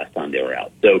atrocious the last time they were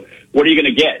out. So what are you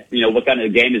going to get? What kind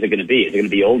of game is it going to be? Is it going to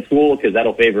be old school? Because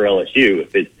that'll favor LSU.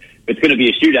 If it's going to be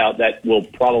a shootout, that will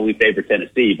probably favor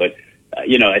Tennessee. But,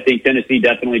 I think Tennessee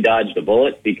definitely dodged a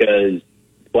bullet because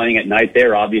playing at night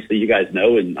there, obviously, you guys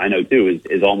know, and I know too,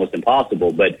 is almost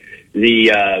impossible. But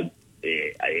I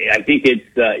think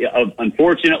it's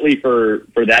unfortunately for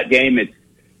that game, it's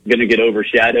going to get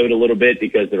overshadowed a little bit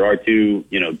because there are two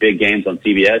big games on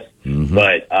CBS. Mm-hmm.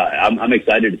 But I'm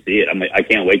excited to see it. I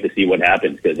can't wait to see what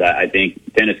happens because I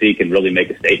think Tennessee can really make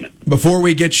a statement. Before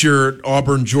we get your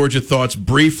Auburn Georgia thoughts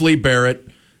briefly, Barrett,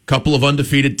 couple of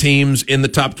undefeated teams in the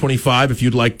top 25. If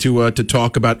you'd like to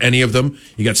talk about any of them,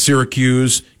 you got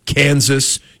Syracuse,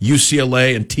 Kansas,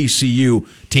 UCLA, and TCU,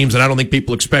 teams that I don't think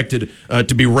people expected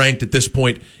to be ranked at this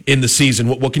point in the season.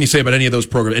 What can you say about any of those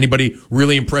programs? Anybody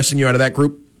really impressing you out of that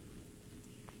group?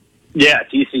 Yeah,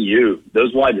 TCU.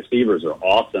 Those wide receivers are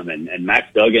awesome, and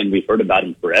Max Duggan, we've heard about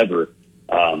him forever.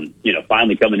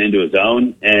 Finally coming into his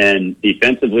own, and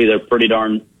defensively they're pretty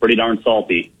darn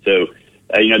salty. So,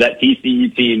 that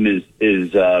TCU team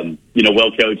is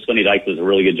well coached. Sonny Dykes does a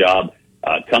really good job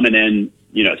coming in,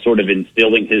 sort of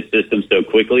instilling his system so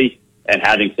quickly and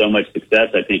having so much success.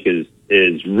 I think is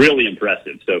really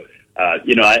impressive. So, I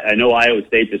know Iowa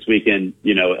State this weekend.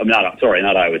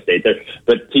 Not Iowa State there,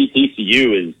 but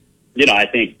TCU is, I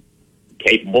think,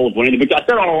 capable of winning the Big 12. I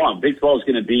said all along, Big 12 is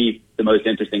going to be the most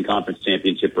interesting conference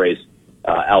championship race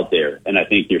out there, and I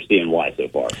think you're seeing why so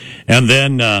far. And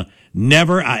then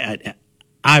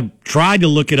I've tried to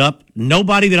look it up.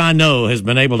 Nobody that I know has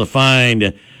been able to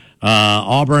find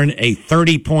Auburn a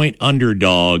 30-point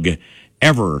underdog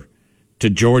ever to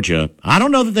Georgia. I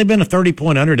don't know that they've been a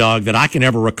 30-point underdog that I can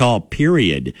ever recall,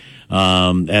 period,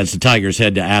 as the Tigers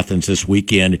head to Athens this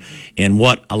weekend in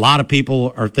what a lot of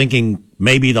people are thinking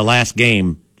may be the last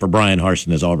game for Brian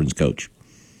Harsin as Auburn's coach.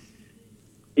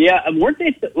 Yeah, weren't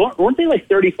they like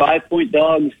 35-point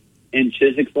dogs in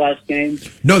Chiswick's last game?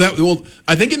 No,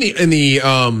 I think in the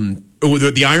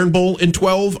Iron Bowl in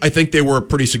 12, I think they were a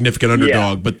pretty significant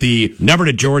underdog. Yeah. But never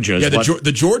to Georgia. Yeah,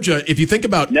 the Georgia. If you think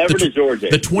about to Georgia,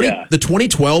 the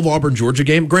 2012 Auburn Georgia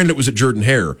game. Granted, it was at Jordan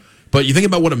Hare. But you think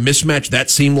about what a mismatch that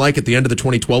seemed like at the end of the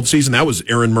 2012 season. That was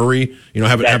Aaron Murray,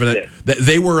 having that.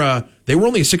 They were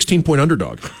only a 16-point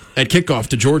underdog at kickoff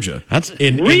to Georgia. That's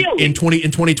in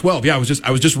 2012. Yeah, I was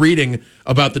just reading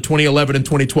about the 2011 and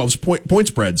 2012 point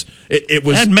spreads. It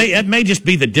was that may just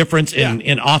be the difference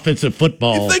in offensive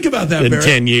football. You think about that in Barrett.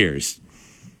 10 years.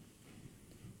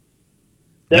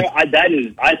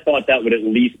 I thought that would at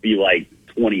least be like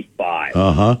 25.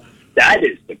 That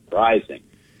is surprising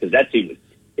because that team was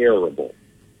terrible.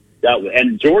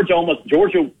 And Georgia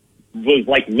was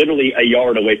like literally a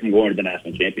yard away from going to the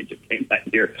national championship game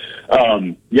that year.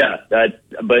 It's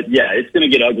going to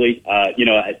get ugly.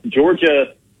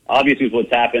 Georgia, obviously with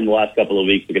what's happened the last couple of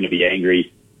weeks, are going to be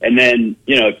angry. And then,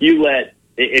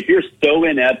 if you're so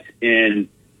inept in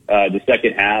the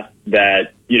second half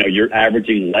that, you're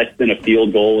averaging less than a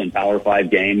field goal in Power 5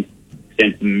 games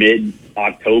since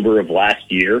mid-October of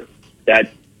last year, that's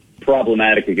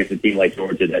problematic against a team like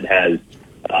Georgia that has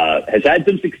had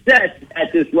some success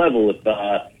at this level, if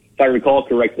I recall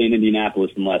correctly, in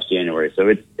Indianapolis from last January. So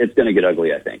it's going to get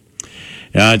ugly, I think.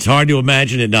 It's hard to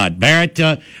imagine it not. Barrett,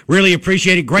 really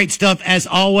appreciate it. Great stuff as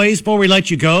always. Before we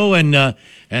let you go and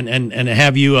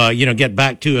have you get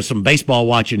back to some baseball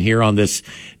watching here on this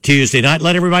Tuesday night,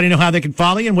 let everybody know how they can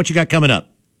follow you and what you got coming up.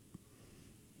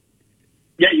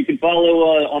 Yeah, you can follow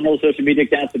on all social media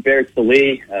accounts of Barrett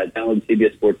Salee. Download the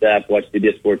CBS Sports app, watch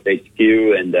CBS Sports HQ,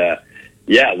 and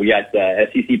we got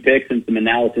SEC picks and some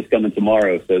analysis coming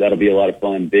tomorrow, so that'll be a lot of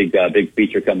fun. Big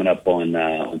feature coming up on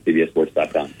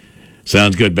CBSSports.com.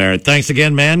 Sounds good, Barrett. Thanks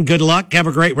again, man. Good luck. Have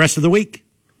a great rest of the week.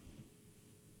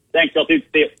 Thanks, I'll see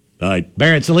you. All right,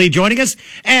 Barrett Salee joining us,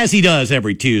 as he does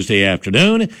every Tuesday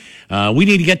afternoon. We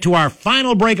need to get to our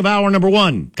final break of hour number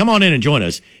 1. Come on in and join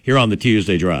us here on the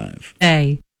Tuesday Drive.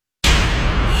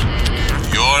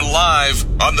 You're live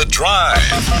on The Drive.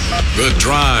 The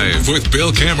Drive with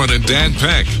Bill Cameron and Dan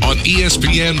Peck on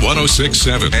ESPN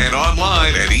 106.7 and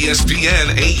online at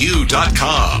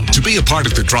ESPNAU.com. To be a part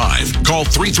of The Drive, call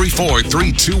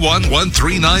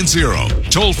 334-321-1390.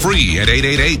 Toll free at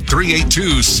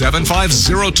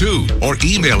 888-382-7502 or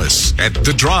email us at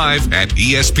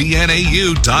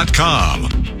thedrive@ESPNAU.com.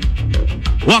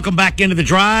 Welcome back into The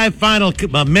Drive. Final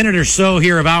minute or so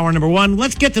here of hour number 1.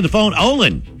 Let's get to the phone.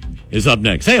 Olin is up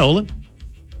next. Hey, Olin.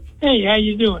 Hey, how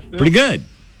you doing, Bill? Pretty good.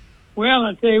 Well,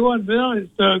 I tell you what, Bill,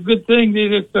 it's a good thing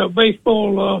that it's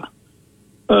baseball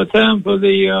time for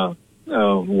the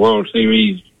World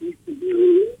Series.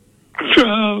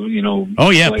 Oh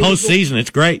yeah, postseason.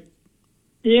 It's great.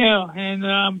 Yeah, and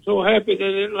I'm so happy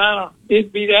that Atlanta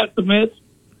did beat out the Mets.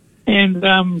 And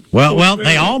well,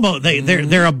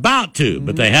 they're about to,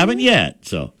 but they haven't yet.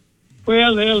 So.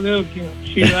 Well, they'll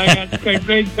shoot. I got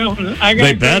great coming.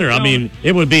 They better. I mean,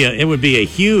 it would be a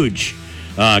huge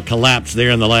collapse there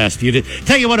in the last few days.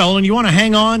 Tell you what, Olin, you want to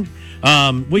hang on?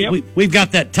 We've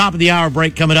got that top of the hour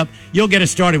break coming up. You'll get us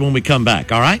started when we come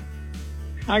back. All right?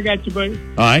 I got you, buddy.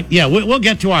 All right. Yeah, we'll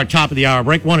get to our top of the hour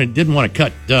break. Didn't want to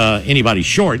cut anybody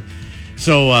short,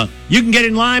 so you can get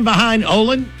in line behind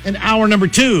Olin in hour number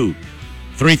 2.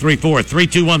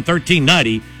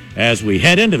 334-321-1390. as we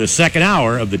head into the second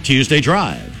hour of the Tuesday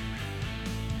Drive.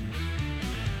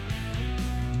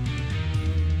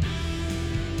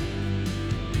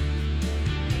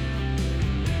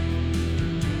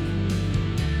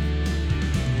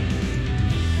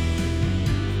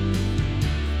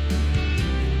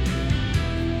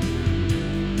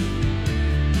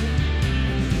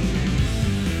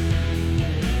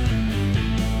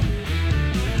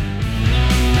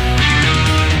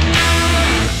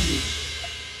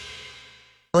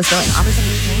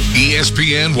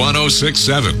 ESPN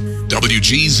 106.7,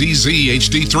 WGZZ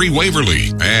HD3 Waverly,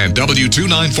 and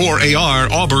W294AR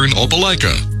Auburn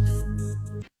Opelika.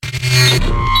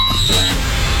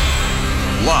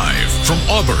 Live from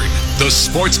Auburn, the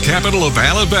sports capital of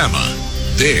Alabama,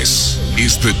 this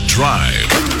is The Drive.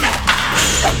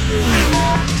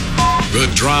 The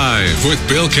Drive with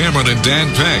Bill Cameron and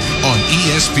Dan Peck on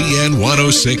ESPN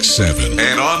 106.7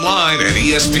 and online at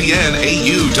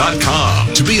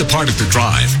ESPNAU.com. To be a part of The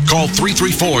Drive, call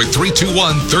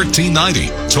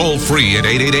 334-321-1390, toll free at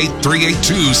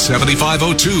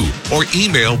 888-382-7502, or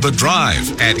email The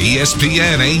Drive at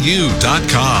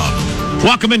ESPNAU.com.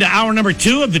 Welcome into hour number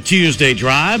 2 of the Tuesday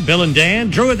Drive. Bill and Dan,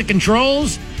 Drew at the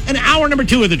controls, and hour number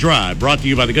 2 of the Drive, brought to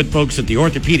you by the good folks at the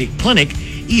Orthopedic Clinic,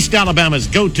 East Alabama's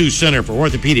go-to center for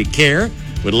orthopedic care,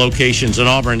 with locations in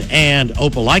Auburn and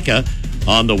Opelika,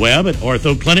 on the web at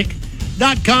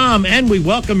orthoclinic.com. And we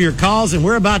welcome your calls, and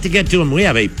we're about to get to them. We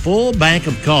have a full bank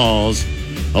of calls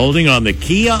holding on the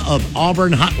Kia of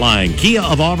Auburn hotline. Kia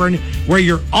of Auburn, where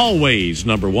you're always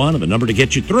number one, and the number to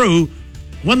get you through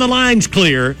when the line's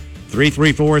clear,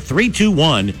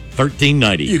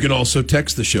 334-321-1390. You can also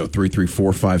text the show,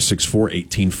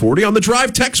 334-564-1840, on the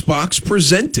Drive text box,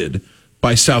 presented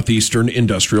by Southeastern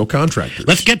Industrial Contractors.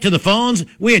 Let's get to the phones.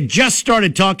 We had just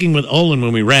started talking with Olin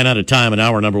when we ran out of time in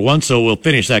hour number 1, so we'll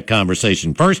finish that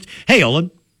conversation first. Hey,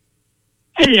 Olin.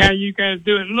 Hey, how you guys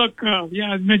doing? Look, I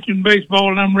mentioned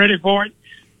baseball, and I'm ready for it.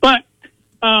 But,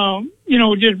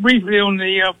 just briefly on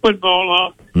the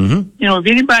football, if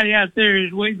anybody out there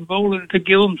is waiting for Olin to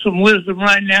give them some wisdom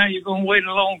right now, you're going to wait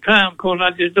a long time, because I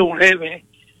just don't have any.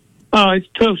 It's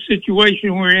a tough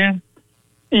situation we're in.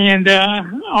 And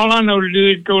all I know to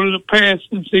do is go to the past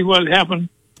and see what happened.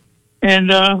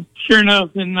 And sure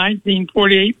enough, in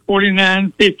 1948,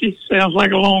 49, 50, sounds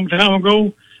like a long time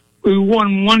ago, we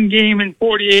won 1 game in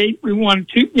 48. We won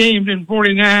 2 games in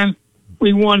 49.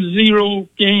 We won 0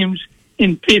 games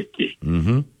in 50.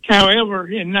 Mm-hmm. However,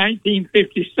 in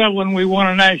 1957, we won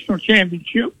a national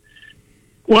championship.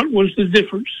 What was the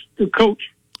difference? The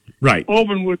coach. Right.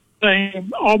 Auburn was the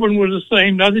same. Auburn was the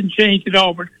same. Nothing changed at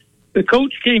Auburn. The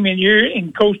coach came in here,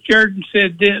 and Coach Jordan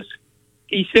said this.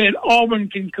 He said, Auburn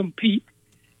can compete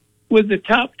with the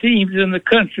top teams in the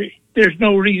country. There's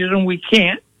no reason we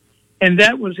can't. And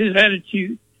that was his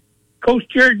attitude. Coach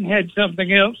Jordan had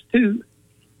something else, too.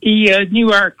 He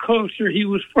knew our culture. He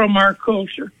was from our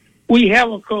culture. We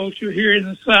have a culture here in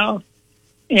the South.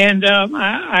 And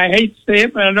I hate to say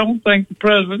it, but I don't think the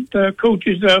present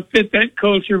coaches fit that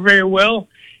culture very well.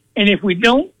 And if we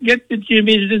don't get the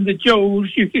Jimmies and the Joes,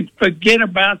 you can forget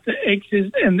about the X's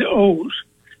and the O's.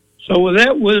 So with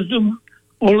that wisdom,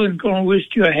 Olin's going to wish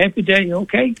you a happy day,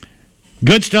 okay?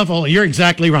 Good stuff, Olin. You're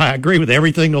exactly right. I agree with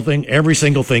every single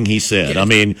thing he said. I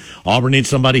mean, Auburn needs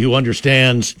somebody who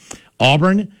understands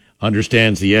Auburn,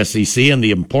 understands the SEC and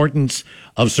the importance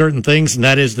of certain things, and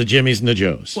that is the Jimmies and the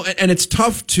Joes. Well, and it's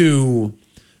tough to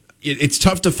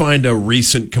find a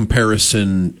recent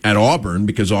comparison at Auburn,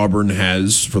 because Auburn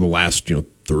has, for the last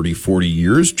 30, 40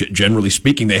 years, generally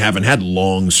speaking, they haven't had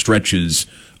long stretches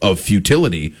of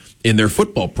futility in their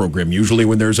football program. Usually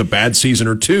when there's a bad season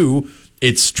or two,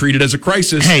 it's treated as a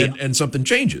crisis, and something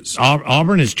changes.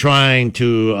 Auburn is trying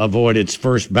to avoid its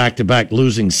first back-to-back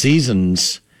losing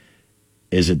seasons.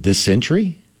 Is it this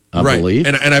century? I believe.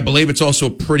 And I believe it's also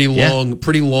pretty long.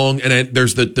 And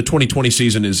there's the 2020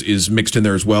 season is mixed in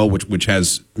there as well, which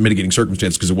has mitigating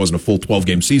circumstances because it wasn't a full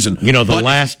 12-game season.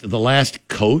 The last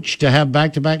coach to have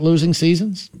back-to-back losing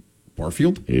seasons?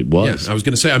 Barfield? It was. Yeah, I was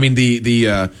going to say,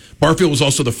 the Barfield was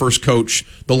also the first coach,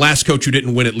 the last coach who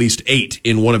didn't win at least 8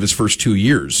 in one of his first 2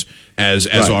 years as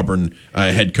Auburn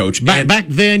head coach. Back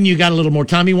then, you got a little more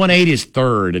time. He won 8 his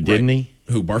third, didn't he?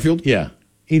 Who, Barfield? Yeah.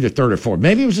 Either third or fourth.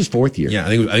 Maybe it was his 4th year. Yeah, I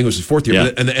think it was his 4th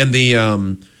year. Yeah.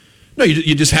 No,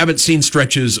 you just haven't seen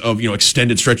stretches of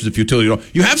extended stretches of futility at all.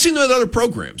 You have seen that in other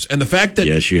programs, and the fact that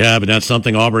yes, you have, and that's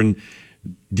something Auburn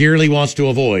dearly wants to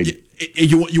avoid.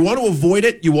 You want to avoid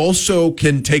it. You also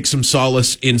can take some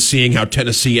solace in seeing how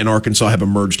Tennessee and Arkansas have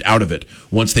emerged out of it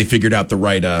once they figured out the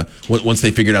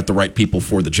right people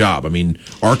for the job. I mean,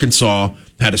 Arkansas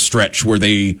had a stretch where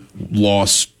they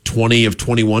lost 20 of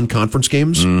 21 conference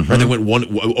games. Right? They went one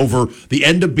over the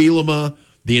end of Bielema,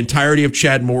 the entirety of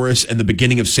Chad Morris, and the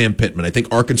beginning of Sam Pittman. I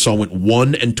think Arkansas went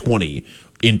 1-20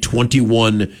 in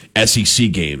 21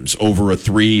 SEC games over a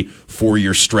 3-4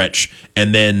 year stretch,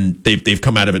 and then they've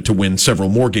come out of it to win several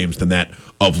more games than that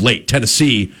of late.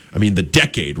 Tennessee, I mean, the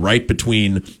decade, right,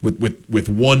 between with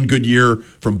one good year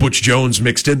from Butch Jones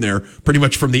mixed in there, pretty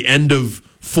much from the end of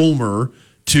Fulmer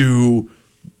to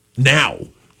now.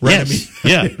 Right? Yes.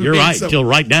 Yeah, you're right. Till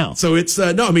right now. So it's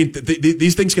no. I mean,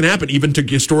 these things can happen even to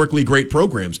historically great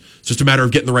programs. It's just a matter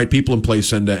of getting the right people in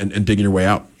place and digging your way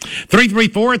out.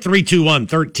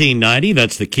 334-321-1390.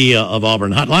 That's the Kia of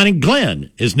Auburn hotline. And Glenn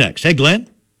is next. Hey, Glenn.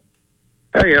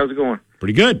 Hey, how's it going?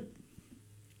 Pretty good.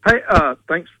 Hey,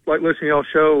 thanks. Like listening to y'all's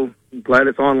show. I'm glad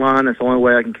it's online. That's the only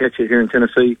way I can catch it here in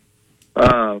Tennessee.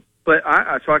 But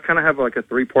I kind of have like a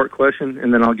 3-part question,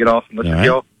 and then I'll get off and listen to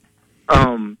y'all.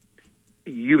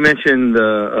 You mentioned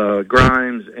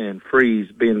Grimes and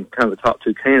Freeze being kind of the top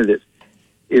 2 candidates.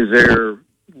 Is there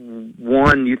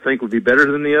one you think would be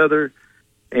better than the other?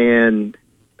 And,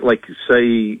 like,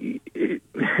 say,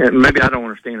 maybe I don't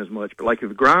understand as much, but, like,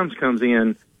 if Grimes comes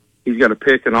in, he's got to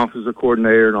pick an offensive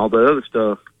coordinator and all the other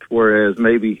stuff, whereas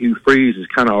maybe Hugh Freeze is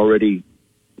kind of already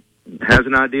has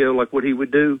an idea of, like, what he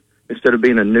would do instead of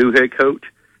being a new head coach.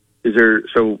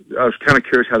 So I was kind of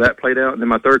curious how that played out. And then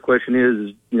my third question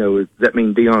is does that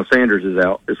mean Deion Sanders is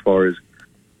out as far as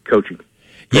coaching?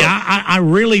 Yeah, I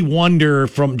really wonder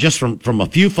from a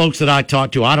few folks that I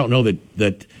talked to, I don't know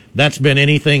that's been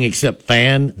anything except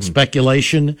fan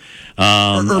speculation.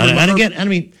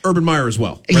 Urban Meyer as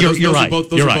well. Right? You're right.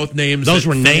 Those are both names. Those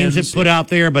were names that put out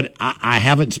there, but I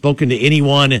haven't spoken to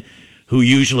anyone who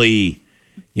usually,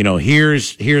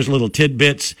 here's little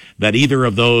tidbits that either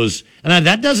of those, and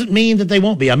that doesn't mean that they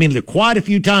won't be. I mean, quite a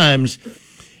few times,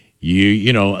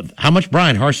 how much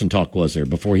Brian Harsin talk was there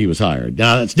before he was hired?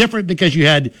 Now, that's different because you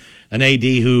had an AD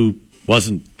who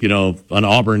wasn't, an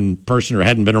Auburn person or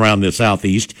hadn't been around the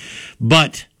Southeast.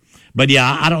 But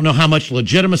yeah, I don't know how much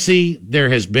legitimacy there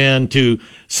has been to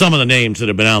some of the names that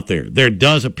have been out there. There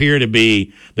do appear to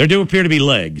be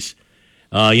legs.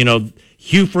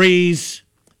 Hugh Freeze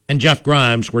and Jeff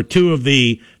Grimes were 2 of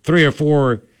the 3 or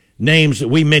 4 names that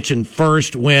we mentioned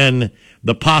first when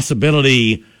the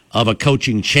possibility of a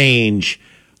coaching change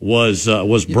was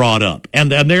brought up.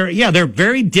 And they're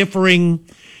very differing.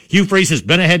 Hugh Freeze has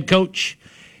been a head coach.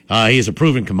 He is a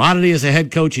proven commodity as a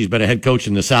head coach. He's been a head coach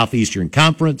in the Southeastern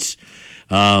Conference.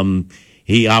 You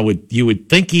would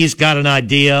think he's got an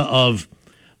idea of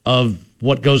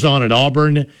what goes on at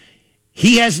Auburn.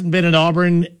 He hasn't been at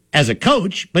Auburn as a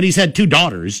coach, but he's had 2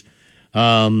 daughters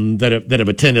that have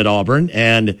attended Auburn,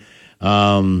 and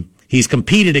he's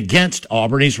competed against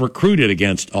Auburn. He's recruited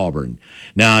against Auburn.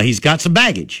 Now, he's got some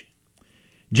baggage.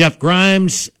 Jeff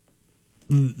Grimes,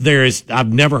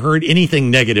 I've never heard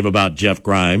anything negative about Jeff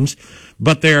Grimes,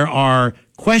 but there are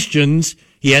questions.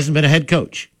 He hasn't been a head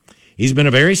coach. He's been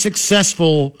a very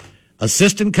successful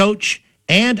assistant coach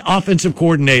and offensive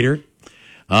coordinator.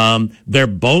 They're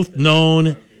both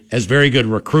known as very good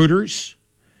recruiters.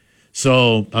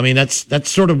 So, I mean, that's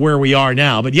sort of where we are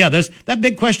now. But yeah, there's that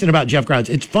big question about Jeff Grimes.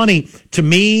 It's funny to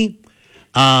me.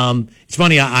 It's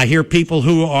funny. I hear people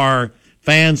who are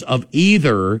fans of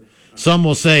either. Some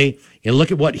will say,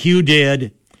 look at what Hugh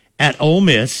did at Ole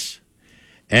Miss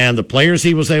and the players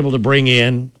he was able to bring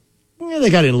in. They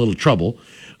got in a little trouble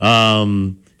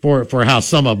for how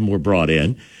some of them were brought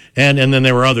in. And then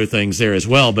there were other things there as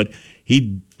well. But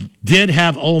he did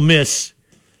have Ole Miss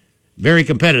very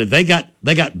competitive. They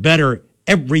got better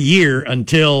every year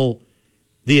until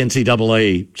the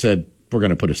NCAA said, we're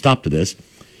going to put a stop to this.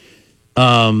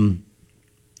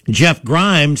 Jeff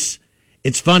Grimes,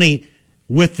 it's funny,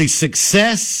 with the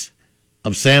success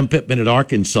of Sam Pittman at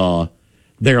Arkansas,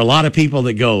 there are a lot of people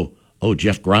that go,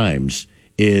 Jeff Grimes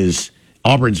is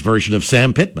Auburn's version of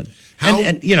Sam Pittman.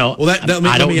 I don't know.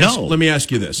 Let me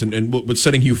ask you this, and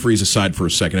setting Hugh Freeze aside for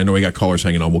a second, I know we got callers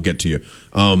hanging on, we'll get to you.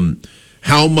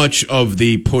 How much of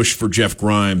the push for Jeff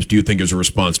Grimes do you think is a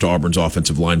response to Auburn's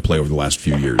offensive line play over the last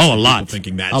few years? A lot.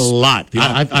 A lot.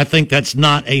 I think that's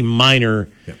not a minor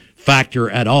factor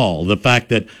at all. The fact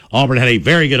that Auburn had a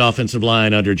very good offensive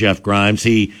line under Jeff Grimes.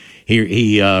 He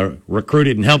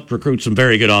recruited and helped recruit some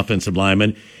very good offensive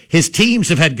linemen. his teams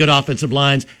have had good offensive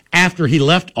lines after he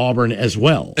left Auburn as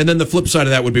well. And then the flip side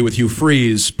of that would be with Hugh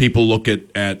Freeze. People look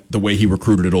at the way he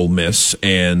recruited at Ole Miss,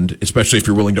 and especially if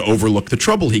you're willing to overlook the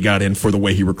trouble he got in for the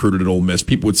way he recruited at Ole Miss,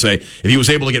 people would say if he was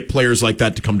able to get players like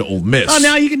that to come to Ole Miss. Oh,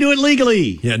 now you can do it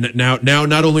legally. Yeah, now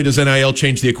not only does NIL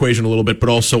change the equation a little bit, but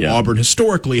also Auburn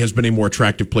historically has been a more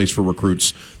attractive place for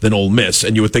recruits than Ole Miss.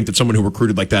 And you would think that someone who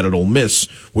recruited like that at Ole Miss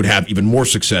would have even more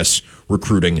success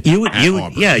recruiting at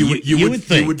Auburn. Yeah, you would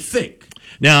think. You would think.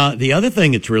 Now, the other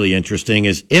thing that's really interesting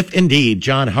is if indeed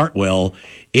John Hartwell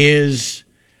is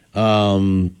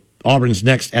Auburn's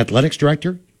next athletics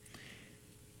director,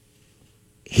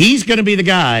 he's going to be the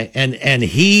guy, and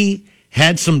he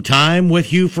had some time with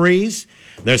Hugh Freeze.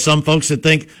 There's some folks that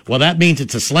think, well, that means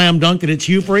it's a slam dunk and it's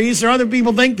Hugh Freeze. There are other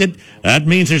people think that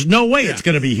means there's no way it's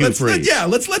going to be Hugh Freeze.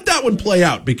 Let's let that one play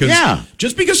out, because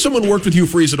just because someone worked with Hugh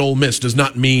Freeze at Ole Miss does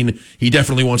not mean he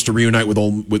definitely wants to reunite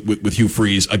with Hugh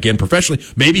Freeze again professionally.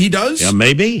 Maybe he does. Yeah,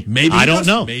 maybe. I don't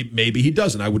know. Maybe he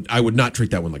doesn't. I would not treat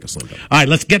that one like a slam dunk. All right,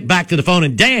 let's get back to the phone,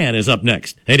 and Dan is up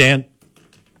next. Hey, Dan.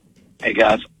 Hey,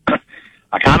 guys.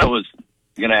 I kind of was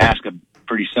going to ask a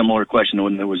pretty similar question to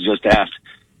one that was just asked.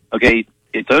 Okay,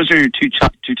 if those are your two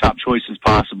top choices,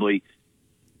 possibly,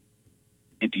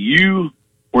 if you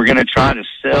were going to try to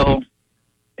sell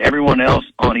everyone else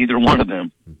on either one of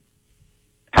them,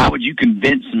 how would you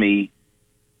convince me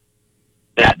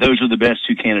that those are the best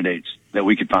two candidates that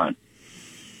we could find?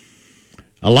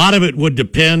 A lot of it would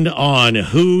depend on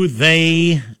who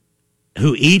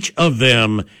each of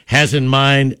them has in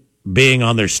mind being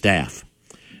on their staff.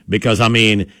 Because, I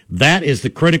mean, that is the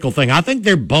critical thing. I think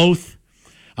they both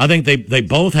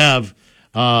have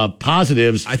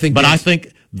positives. I think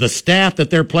the staff that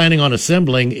they're planning on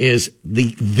assembling is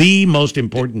the most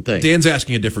important thing. Dan's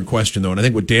asking a different question, though, and I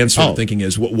think what Dan's sort of thinking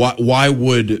is why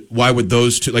would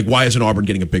those two, like, why isn't Auburn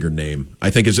getting a bigger name? I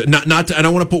think is not. I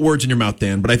don't want to put words in your mouth,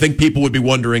 Dan, but I think people would be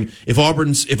wondering if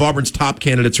Auburn's top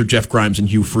candidates are Jeff Grimes and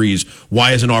Hugh Freeze,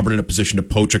 why isn't Auburn in a position to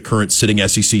poach a current sitting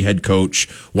SEC head coach?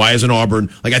 Why isn't Auburn,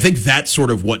 like, I think that's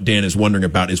sort of what Dan is wondering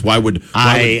about, is why would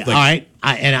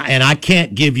I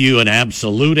can't give you an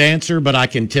absolute answer, but I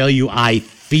can tell you I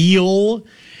feel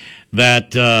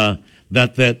that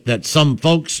some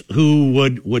folks who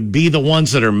would be the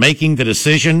ones that are making the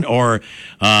decision or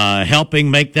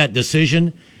helping make that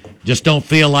decision just don't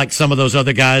feel like some of those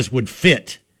other guys would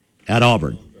fit at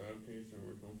Auburn.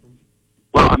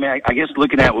 Well, I mean, I guess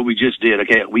looking at what we just did,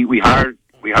 okay, we hired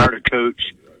a coach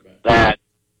that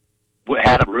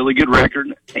had a really good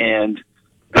record, and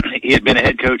he had been a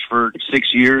head coach for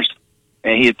 6 years,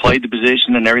 and he had played the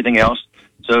position and everything else.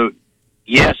 So,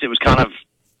 yes, it was kind of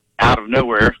out of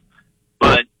nowhere,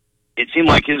 but it seemed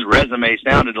like his resume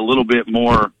sounded a little bit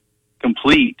more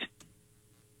complete.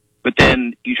 But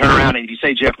then you turn around and you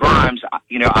say Jeff Grimes,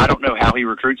 I don't know how he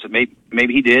recruits it.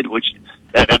 Maybe he did, which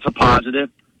that's a positive.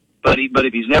 But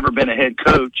if he's never been a head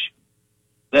coach,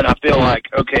 then I feel like,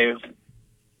 okay,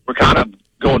 we're kind of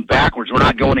going backwards. We're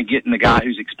not going and getting the guy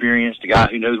who's experienced, the guy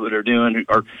who knows what they're doing.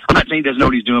 Or I'm not saying he doesn't know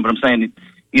what he's doing, but I'm saying,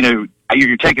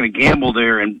 you're taking a gamble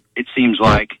there, and it seems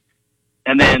like.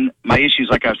 And then my issues,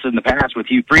 like I've said in the past with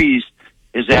Hugh Freeze,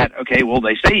 is that, okay, well,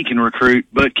 they say he can recruit,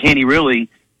 but can he really?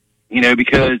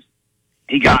 Because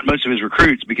he got most of his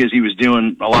recruits because he was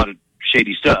doing a lot of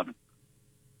shady stuff.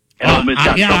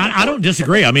 I don't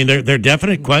disagree. I mean, they're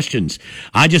definite questions.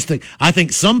 I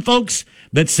think some folks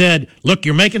that said, look,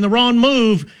 you're making the wrong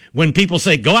move, when people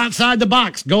say, go outside the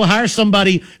box, go hire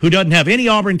somebody who doesn't have any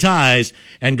Auburn ties,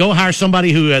 and go hire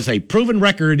somebody who has a proven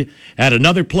record at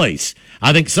another place.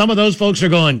 I think some of those folks are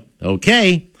going,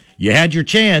 okay, you had your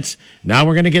chance. Now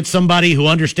we're going to get somebody who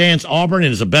understands Auburn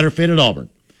and is a better fit at Auburn.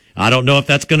 I don't know if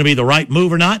that's going to be the right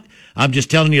move or not. I'm just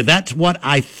telling you that's what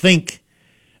I think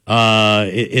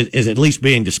is at least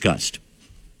being discussed.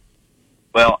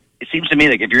 Well, it seems to me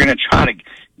like if you're going to try to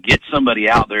get somebody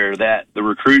out there that the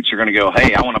recruits are going to go,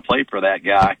 hey, I want to play for that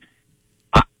guy,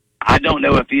 I don't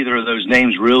know if either of those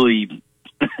names really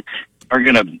are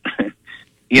going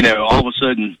to, all of a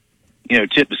sudden,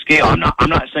 tip the scale. I'm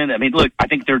not saying that. I mean, look, I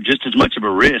think they're just as much of a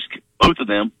risk, both of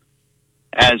them,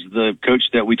 as the coach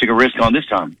that we took a risk on this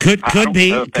time. Could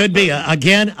be.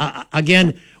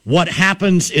 Again, what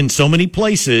happens in so many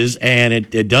places, and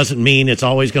it doesn't mean it's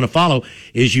always going to follow,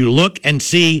 is you look and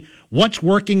see what's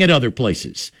working at other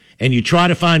places, and you try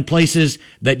to find places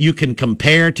that you can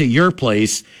compare to your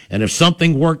place, and if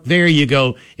something worked there, you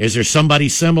go, is there somebody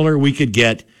similar we could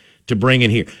get to bring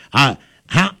in here?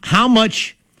 How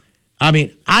much... I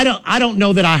mean, I don't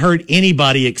know that I heard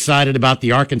anybody excited about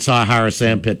the Arkansas hire of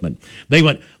Sam Pittman. They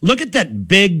went, look at that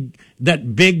big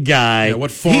that big guy. Yeah,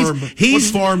 what farm? What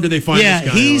farm do they find this guy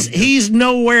on? He's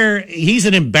nowhere. He's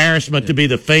an embarrassment to be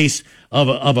the face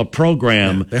of a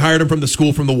program. Yeah, they hired him from the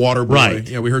school from the water boy. Right.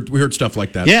 Yeah, we heard stuff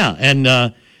like that. Yeah,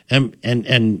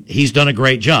 and he's done a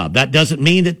great job. That doesn't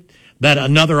mean that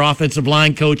another offensive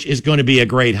line coach is going to be a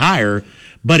great hire,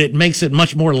 but it makes it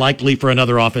much more likely for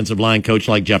another offensive line coach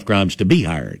like Jeff Grimes to be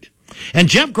hired. And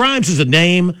Jeff Grimes is a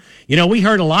name. We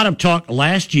heard a lot of talk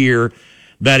last year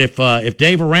that if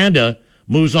Dave Aranda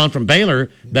moves on from Baylor,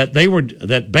 that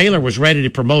Baylor was ready to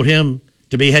promote him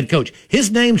to be head coach. His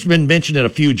name's been mentioned at a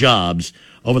few jobs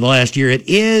over the last year.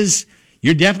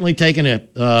 You're definitely taking a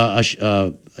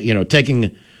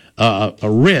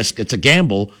risk. It's a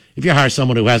gamble if you hire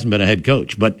someone who hasn't been a head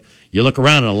coach. But you look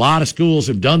around, and a lot of schools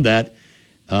have done that.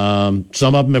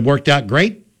 Some of them have worked out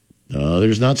great.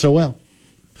 Others not so well.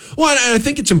 Well, I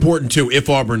think it's important, too, if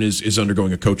Auburn is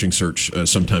undergoing a coaching search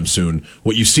sometime soon,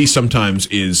 what you see sometimes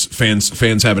is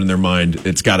fans have it in their mind,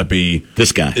 it's got to be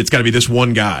this guy. It's got to be this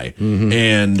one guy. Mm-hmm.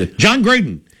 And John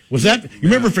Gruden. Was that? You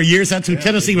remember for years that's who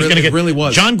Tennessee was going to get? It really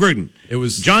was. John Gruden. It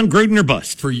was John Gruden or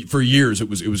bust. For years, it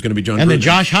was going to be John Gruden. And then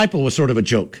Josh Heupel was sort of a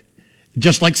joke.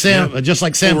 Just like Sam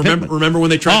Pittman. Remember when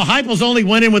they tried? Oh, Heupel's only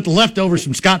went in with the leftovers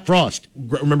from Scott Frost.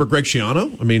 Remember Greg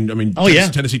Schiano? I mean,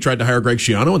 Tennessee tried to hire Greg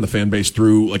Schiano, and the fan base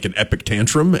threw like an epic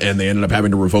tantrum, and they ended up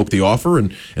having to revoke the offer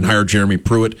and hire Jeremy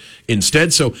Pruitt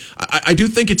instead. So I do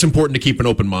think it's important to keep an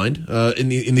open mind in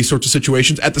these sorts of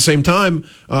situations. At the same time,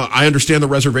 I understand the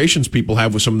reservations people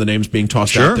have with some of the names being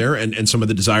tossed out there, and some of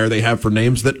the desire they have for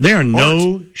names that there are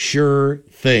no sure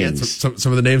things. Yeah,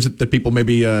 some of the names that people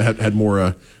maybe had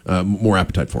more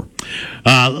appetite for.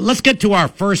 Let's get to our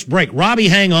first break. Robbie,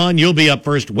 hang on. You'll be up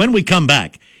first when we come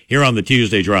back here on the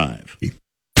Tuesday Drive. The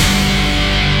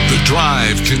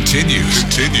Drive continues.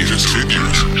 The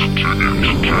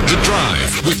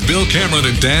Drive with Bill Cameron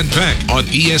and Dan Peck on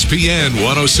ESPN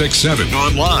 106.7.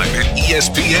 Online at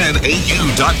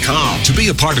ESPNAU.com. To be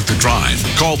a part of The Drive,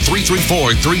 call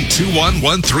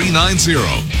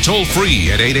 334-321-1390. Toll free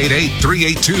at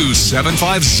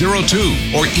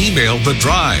 888-382-7502. Or email The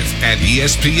Drive at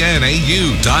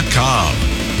ESPNAU.com.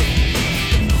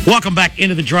 Welcome back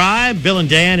into The Drive. Bill and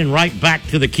Dan, and right back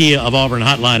to the Kia of Auburn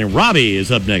hotline. And Robbie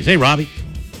is up next. Hey, Robbie.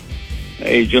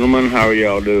 Hey, gentlemen. How are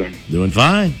y'all doing? Doing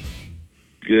fine.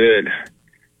 Good.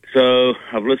 So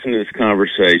I've listened to this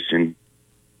conversation,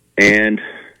 and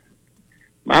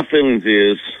my feelings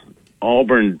is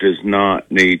Auburn does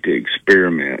not need to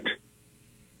experiment.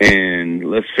 And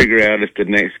let's figure out if the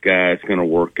next guy is going to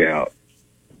work out.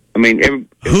 I mean,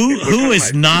 who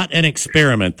is not an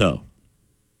experiment, though?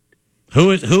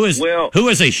 Who is a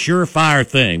surefire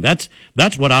thing? That's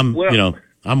what I'm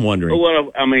I'm wondering.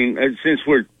 Well, I mean, since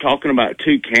we're talking about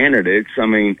two candidates, I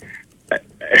mean,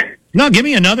 no, give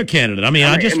me another candidate.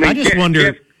 I just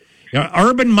wonder.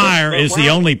 Urban Meyer is the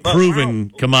only proven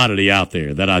commodity out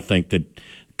there that I think that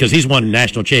because he's won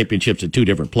national championships at two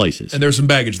different places, and there's some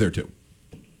baggage there too.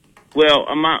 Well,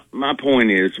 my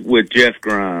point is with Jeff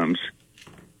Grimes.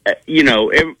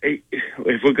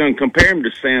 If we're going to compare him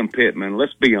to Sam Pittman,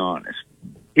 let's be honest.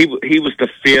 He was the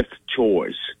fifth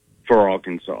choice for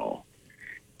Arkansas.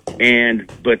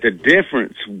 But the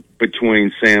difference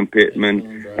between Sam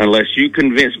Pittman, unless you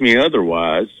convince me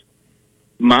otherwise,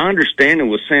 my understanding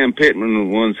was Sam Pittman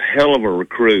was one hell of a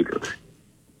recruiter.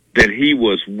 That he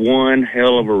was one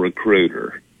hell of a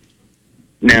recruiter.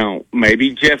 Now,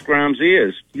 maybe Jeff Grimes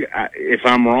is. If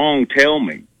I'm wrong, tell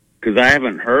me. Because I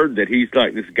haven't heard that he's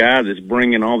like this guy that's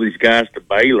bringing all these guys to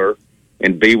Baylor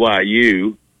and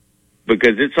BYU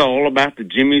because it's all about the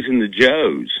Jimmies and the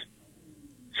Joes.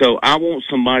 So I want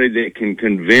somebody that can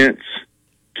convince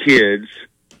kids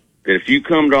that if you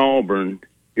come to Auburn,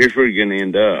 here's where you're going to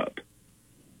end up.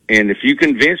 And if you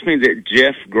convince me that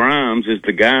Jeff Grimes is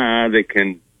the guy that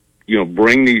can,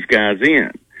 bring these guys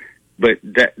in. But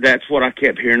that's what I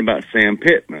kept hearing about Sam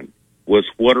Pittman, was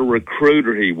what a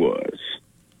recruiter he was.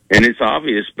 And it's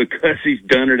obvious because he's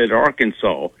done it at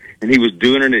Arkansas and he was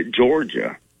doing it at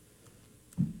Georgia.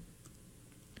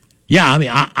 Yeah, I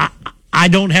mean, I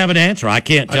don't have an answer. I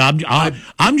can't.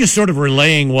 I'm just sort of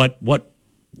relaying what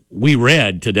we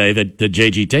read today that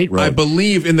J.G. Tate wrote. I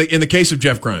believe in the case of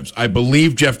Jeff Grimes, I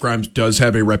believe Jeff Grimes does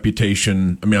have a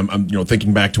reputation. I mean, I'm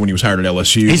thinking back to when he was hired at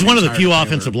LSU. He's one of the few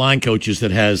offensive line coaches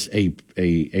that has a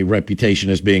reputation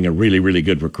as being a really, really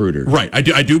good recruiter. Right. I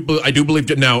do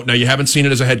believe now you haven't seen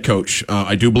it as a head coach.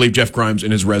 I do believe Jeff Grimes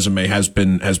in his resume has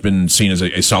been seen as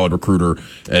a solid recruiter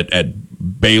at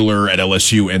Baylor, at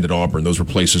LSU, and at Auburn. Those were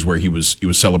places where he was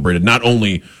celebrated, not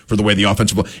only for the way the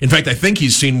offensive. In fact, I think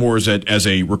he's seen more as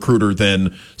a recruiter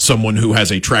than someone who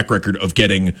has a track record of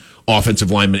getting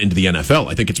offensive linemen into the NFL.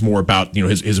 I think it's more about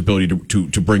his ability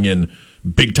to bring in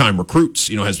big time recruits.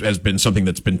 Has been something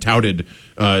that's been touted.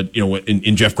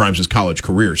 In Jeff Grimes' college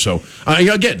career. So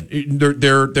again,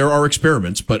 there are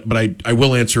experiments, but I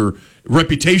will answer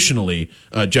reputationally.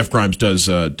 Jeff Grimes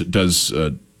does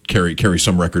carry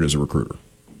some record as a recruiter.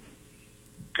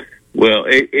 Well,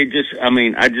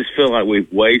 I just feel like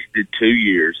we've wasted 2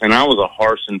 years, and I was a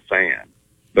Harsin fan,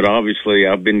 but obviously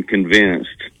I've been convinced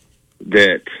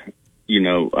that,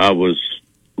 I was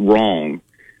wrong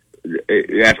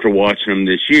after watching them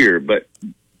this year. But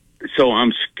so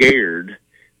I'm scared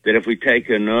that if we take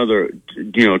try another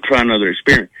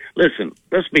experience. Listen,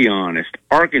 let's be honest.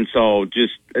 Arkansas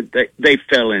they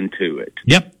fell into it.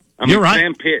 Yep. You're right.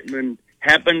 Sam Pittman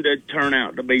happened to turn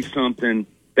out to be something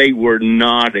they were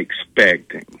not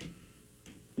expecting.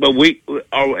 But is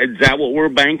that what we're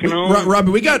banking on?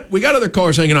 Robbie, we got other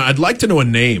callers hanging on. I'd like to know a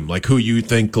name, like who you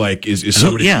think is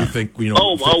somebody you think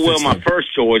my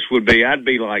first choice would be I'd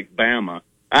be like Bama.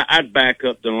 I'd back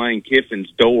up to Lane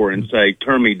Kiffin's door and say,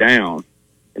 "Turn me down."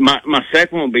 My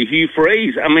second one would be Hugh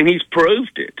Freeze. I mean, he's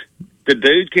proved it. The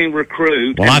dude can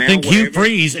recruit. Well, I think Hugh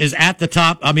Freeze is at the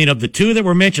top. I mean, of the two that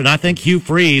were mentioned, I think Hugh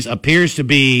Freeze appears to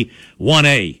be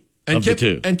 1A. And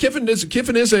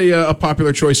Kiffin is a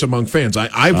popular choice among fans.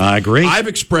 I agree. I've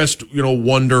expressed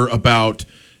wonder about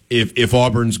if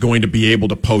Auburn's going to be able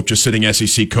to poach a sitting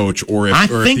SEC coach, or if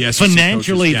the SEC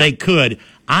financially they could.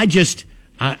 I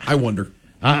wonder.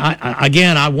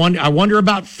 I wonder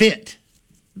about fit.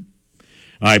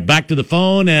 All right, back to the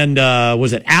phone, and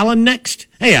was it Alan next?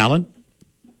 Hey, Alan.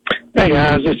 Hey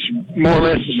guys, it's more or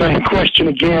less the same question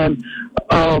again.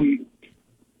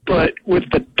 But with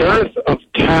the dearth of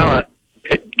talent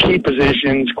at key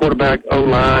positions, quarterback,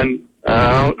 O-line,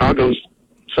 I'll go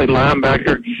say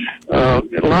linebacker,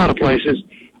 in a lot of places,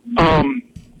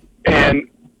 and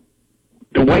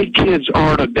the way kids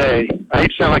are today, I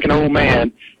hate to sound like an old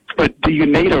man, but do you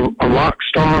need a rock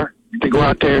star to go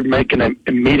out there and make an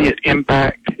immediate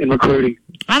impact in recruiting?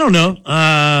 I don't know.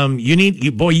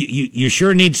 You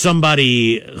sure need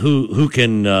somebody who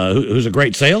can who's a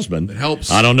great salesman. It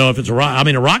helps. I don't know if it's a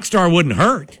rock star wouldn't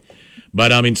hurt,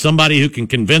 but I mean somebody who can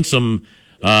convince some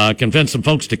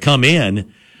folks to come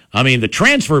in. I mean the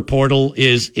transfer portal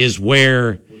is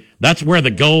where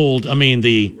the gold. I mean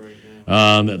the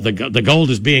gold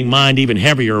is being mined even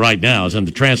heavier right now is in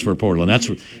the transfer portal, and that's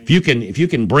if you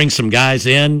can bring some guys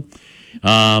in.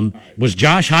 Was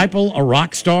Josh Heupel a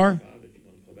rock star?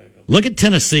 Look at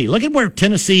Tennessee. Look at where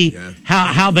Tennessee,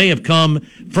 how they have come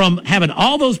from having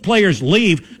all those players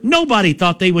leave. Nobody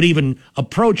thought they would even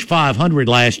approach 500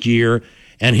 last year,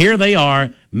 and here they are,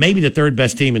 maybe the third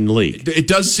best team in the league. It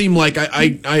does seem like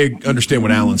I understand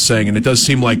what Alan's saying, and it does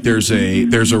seem like there's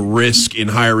a risk in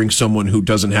hiring someone who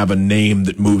doesn't have a name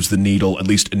that moves the needle, at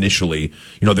least initially.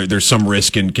 There's some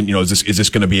risk in is this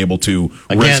going to be able to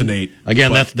resonate?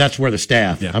 Again, that's where the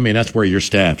staff. Yeah. I mean, that's where your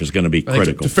staff is going to be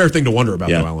critical. It's a fair thing to wonder about,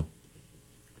 though, Alan.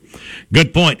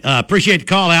 Good point. Appreciate the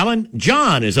call, Alan.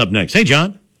 John is up next. Hey,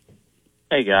 John.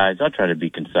 Hey, guys. I'll try to be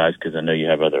concise because I know you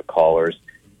have other callers.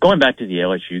 Going back to the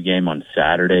LSU game on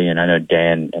Saturday, and I know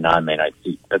Dan and I may not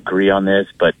agree on this,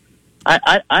 but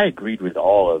I agreed with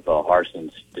all of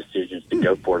Harsin's decisions to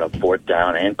go for it on fourth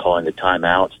down and calling the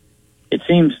timeout. It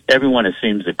seems everyone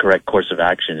assumes the correct course of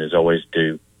action is always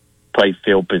to play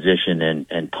field position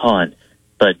and punt.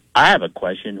 But I have a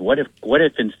question. What if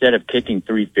instead of kicking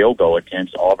 3 field goal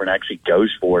attempts, Auburn actually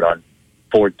goes for it on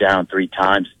fourth down 3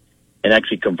 times and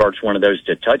actually converts one of those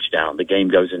to a touchdown? The game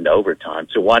goes into overtime.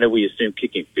 So why do we assume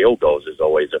kicking field goals is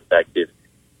always effective?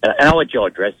 And I'll let y'all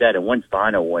address that. And one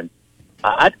final one.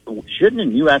 Shouldn't a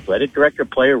new athletic director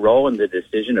play a role in the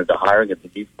decision of the hiring of the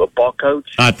new football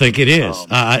coach? I think it is.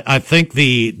 I think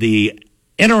the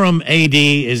interim AD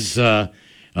is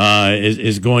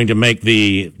going to make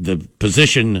the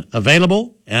position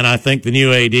available, and I think the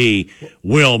new AD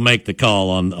will make the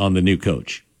call on the new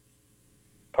coach.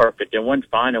 Perfect. And one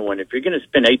final one. If you're going to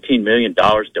spend $18 million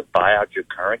to buy out your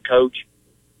current coach,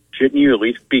 shouldn't you at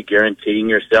least be guaranteeing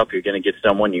yourself you're going to get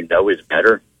someone you know is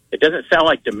better? It doesn't sound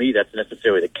like to me that's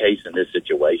necessarily the case in this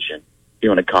situation. If you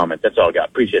want to comment, that's all I got.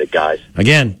 Appreciate it, guys.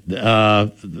 Again,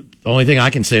 the only thing I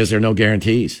can say is there are no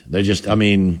guarantees. They're just,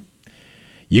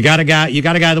 you got a guy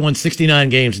that won 69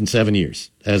 games in 7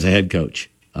 years as a head coach.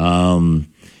 And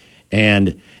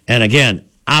again,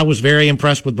 I was very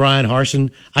impressed with Brian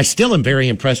Harsin. I still am very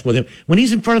impressed with him. When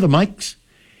he's in front of the mics,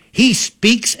 He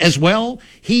speaks as well.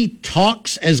 He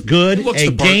talks as good.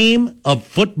 A game of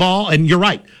football, and you're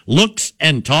right, looks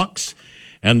and talks.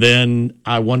 And then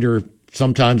I wonder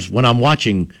sometimes when I'm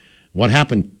watching what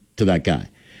happened to that guy.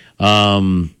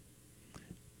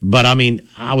 But I mean,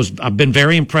 I've been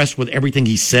very impressed with everything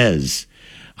he says.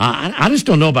 I just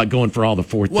don't know about going for all the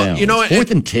fourth downs. You know,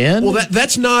 4th and 10? Well,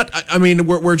 that's not, I mean,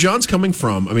 where John's coming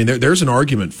from, I mean, there's an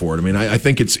argument for it. I mean, I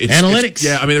think it's analytics.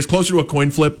 I mean, there's closer to a coin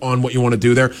flip on what you want to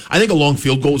do there. I think a long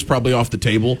field goal is probably off the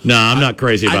table. No, I'm not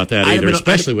crazy about that either,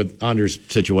 especially with Anders'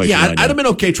 situation. Yeah, I'd have been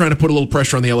okay trying to put a little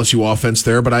pressure on the LSU offense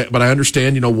there, but I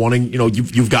understand, wanting,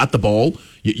 you've got the ball.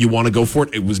 You want to go for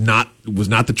it. It was not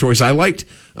the choice I liked.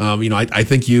 I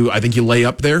think you lay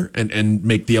up there and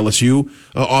make the LSU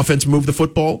offense move the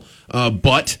football.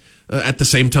 But at the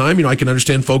same time, I can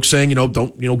understand folks saying,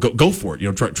 don't go for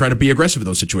it. Try to be aggressive in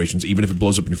those situations, even if it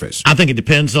blows up in your face. I think it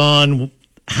depends on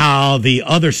how the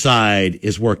other side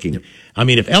is working. Yep. I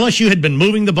mean, if LSU had been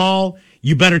moving the ball,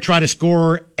 you better try to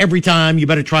score every time. You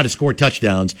better try to score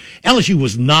touchdowns. LSU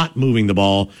was not moving the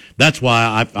ball. That's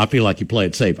why I feel like you play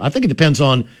it safe. I think it depends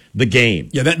on the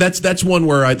game. Yeah, that's one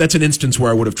where that's an instance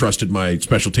where I would have trusted my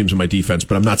special teams and my defense.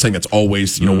 But I'm not saying that's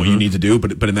always what you need to do.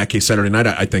 But in that case, Saturday night,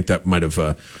 I think that might have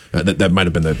that might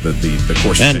have been the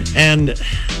course. And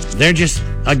they're just,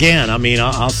 again, I mean,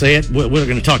 I'll say it. We're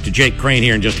going to talk to Jake Crane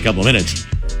here in just a couple of minutes.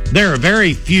 There are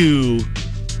very few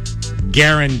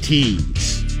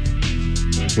guarantees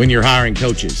when you're hiring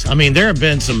coaches. I mean, there have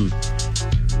been some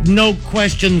no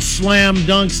question slam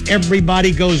dunks.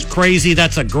 Everybody goes crazy.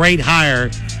 That's a great hire.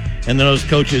 And then those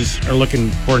coaches are looking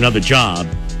for another job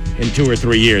in 2 or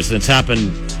 3 years. And it's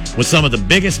happened with some of the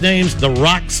biggest names, the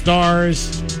rock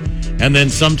stars. And then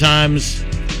sometimes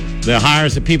the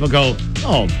hires that people go,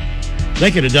 oh,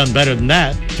 they could have done better than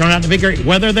that. Turn out to be great,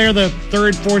 whether they're the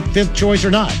 3rd, 4th, 5th choice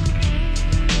or not.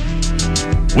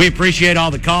 We appreciate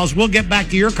all the calls. We'll get back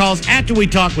to your calls after we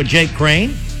talk with Jake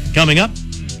Crane coming up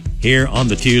here on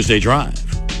the Tuesday Drive.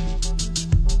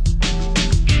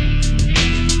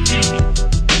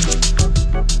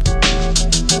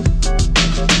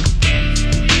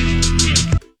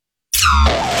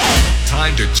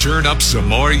 Time to turn up some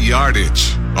more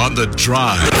yardage on The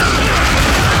Drive.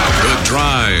 The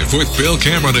Drive with Bill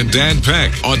Cameron and Dan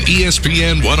Peck on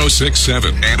ESPN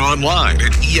 106.7 and online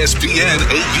at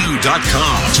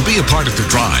ESPNAU.com. To be a part of The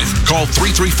Drive, call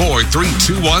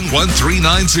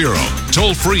 334-321-1390.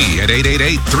 Toll free at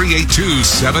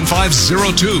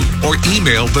 888-382-7502 or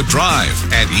email The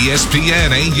Drive at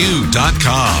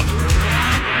ESPNAU.com.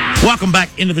 Welcome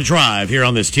back into The Drive here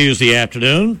on this Tuesday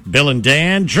afternoon. Bill and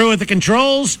Dan, Drew at the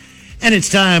controls, and it's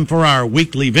time for our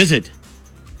weekly visit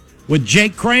with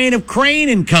Jake Crane of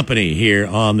Crane & Company here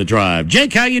on The Drive.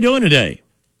 Jake, how you doing today?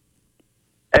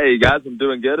 Hey, guys, I'm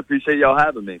doing good. Appreciate y'all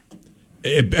having me.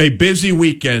 A busy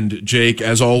weekend, Jake,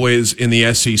 as always in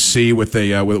the SEC with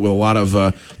a lot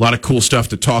of cool stuff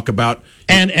to talk about,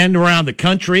 and around the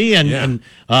country, and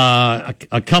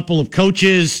a couple of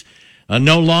coaches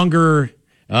no longer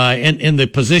in the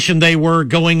position they were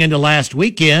going into last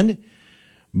weekend.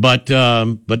 But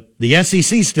the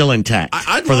SEC's still intact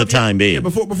for the time being. Yeah,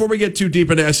 before we get too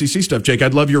deep into SEC stuff, Jake,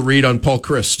 I'd love your read on Paul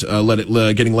Chryst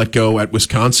getting let go at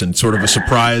Wisconsin. Sort of a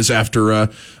surprise after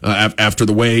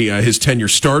the way his tenure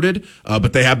started,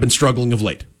 but they have been struggling of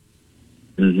late.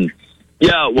 Mm-hmm.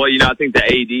 Yeah, well, I think the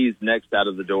AD's next out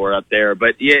of the door up there.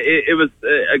 But yeah, it was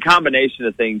a combination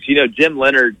of things. Jim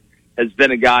Leonard has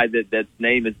been a guy that's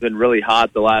name has been really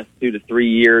hot the last 2 to 3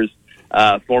 years.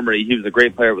 Formerly, he was a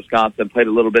great player at Wisconsin, played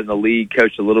a little bit in the league,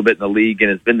 coached a little bit in the league,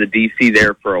 and has been the DC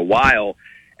there for a while.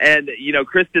 And,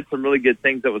 Chris did some really good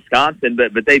things at Wisconsin,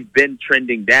 but they've been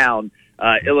trending down.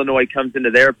 Illinois comes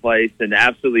into their place and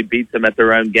absolutely beats them at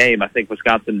their own game. I think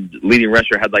Wisconsin's leading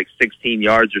rusher had like 16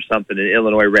 yards or something, and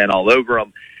Illinois ran all over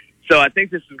them. So I think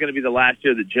this is going to be the last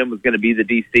year that Jim was going to be the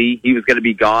DC. He was going to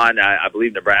be gone. I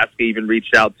believe Nebraska even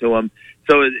reached out to him.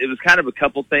 So it was kind of a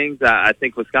couple things. I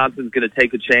think Wisconsin's going to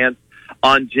take a chance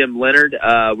on Jim Leonard,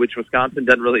 which Wisconsin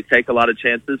doesn't really take a lot of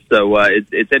chances. So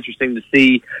it's interesting to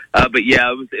see. But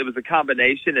yeah, it was a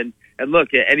combination. And look,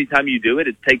 anytime you do it,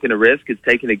 it's taking a risk, it's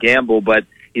taking a gamble. But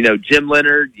Jim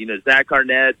Leonard, Zach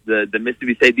Arnett, the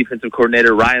Mississippi State defensive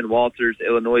coordinator, Ryan Walters,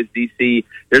 Illinois DC.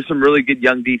 There's some really good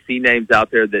young DC names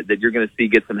out there that you're going to see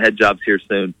get some head jobs here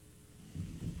soon.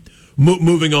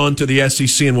 Moving on to the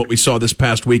SEC and what we saw this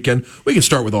past weekend, we can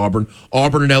start with Auburn.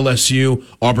 Auburn and LSU.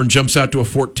 Auburn jumps out to a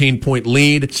 14-point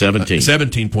lead.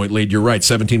 17-point lead, you're right.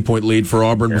 17-point lead for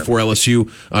Auburn before LSU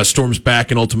storms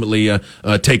back and ultimately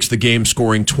takes the game,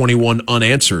 scoring 21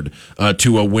 unanswered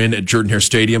to a win at Jordan-Hare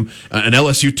Stadium. An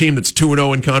LSU team that's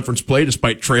 2-0 in conference play,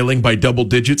 despite trailing by double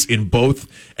digits in both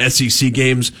SEC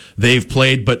games they've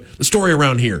played. But the story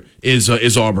around here is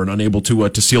Auburn unable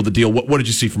to seal the deal. What did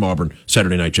you see from Auburn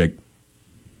Saturday night, Jake?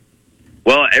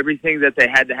 Well, everything that they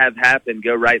had to have happen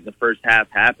go right in the first half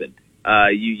happened.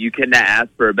 You couldn't ask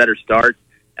for a better start.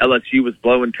 LSU was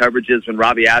blowing coverages when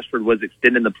Robbie Ashford was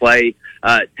extending the play.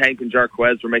 Tank and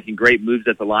Jarquez were making great moves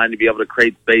at the line to be able to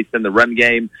create space in the run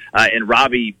game. And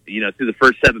Robbie, through the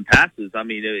first 7 passes,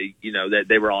 that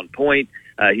they were on point.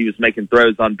 He was making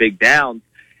throws on big downs.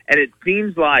 And it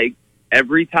seems like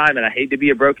every time, and I hate to be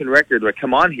a broken record, but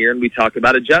come on here and we talk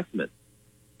about adjustments.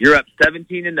 You're up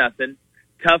 17-0.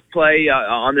 Tough play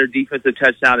on their defensive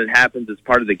touchdown. It happens as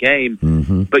part of the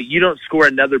game, but you don't score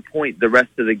another point the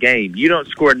rest of the game. You don't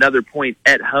score another point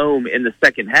at home in the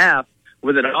second half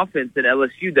with an offense in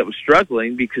LSU that was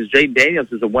struggling because Jaden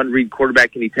Daniels is a one-read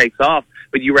quarterback and he takes off,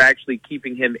 but you were actually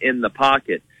keeping him in the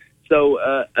pocket.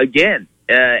 So, again,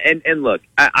 and look,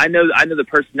 I know the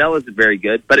personnel isn't very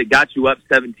good, but it got you up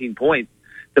 17 points.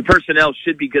 The personnel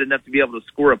should be good enough to be able to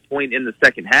score a point in the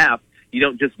second half. You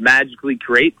don't just magically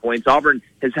create points. Auburn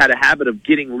has had a habit of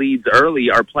getting leads early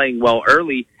or playing well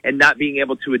early and not being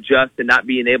able to adjust and not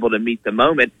being able to meet the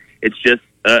moment. It's just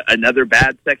another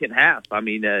bad second half. I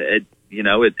mean,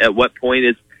 at what point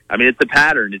it's a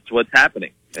pattern. It's what's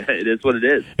happening. It is what it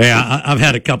is. Yeah, I've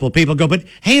had a couple of people go, but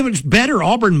hey, it was better.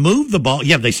 Auburn moved the ball.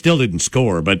 Yeah, they still didn't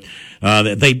score, but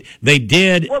they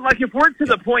did. Well, like if we're to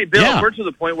the point, Bill, if we're to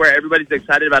the point where everybody's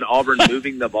excited about Auburn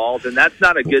moving the ball, then that's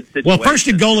not a good situation. Well, first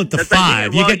and goal at the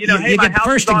 5. Like, you get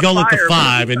first and goal at the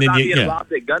 5, and then you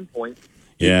robbed at gunpoint.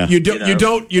 Yeah, you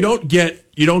don't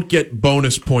get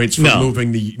bonus points for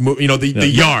moving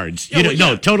the yards.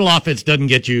 Total offense doesn't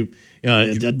get you.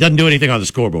 It doesn't do anything on the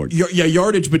scoreboard.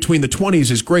 Yardage between the 20s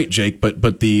is great, Jake, but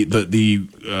the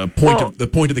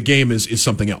point of the game is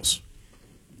something else.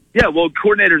 Yeah, well,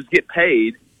 coordinators get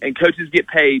paid and coaches get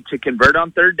paid to convert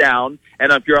on third down,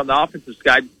 and if you're on the offensive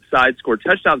side, score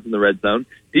touchdowns in the red zone.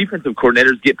 Defensive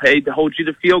coordinators get paid to hold you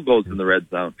to field goals in the red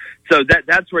zone. So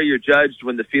that's where you're judged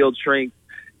when the field shrinks.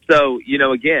 So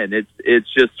again,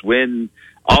 it's just when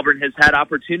Auburn has had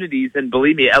opportunities, and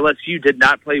believe me, LSU did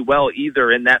not play well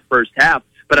either in that first half,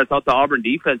 but I thought the Auburn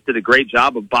defense did a great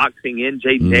job of boxing in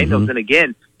Jaden Daniels, and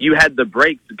again, you had the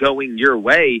breaks going your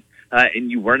way,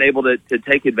 and you weren't able to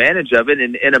take advantage of it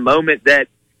in a moment that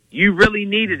you really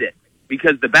needed it,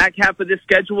 because the back half of this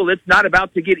schedule, it's not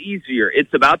about to get easier,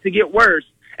 it's about to get worse,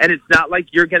 and it's not like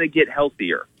you're going to get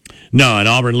healthier. No, and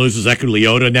Auburn loses Eku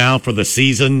Leota now for the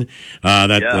season,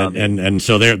 and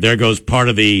so there goes part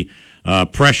of the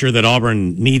pressure that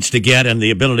Auburn needs to get and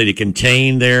the ability to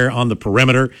contain there on the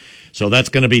perimeter. So that's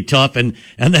going to be tough. And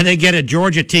then they get a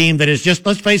Georgia team that is just,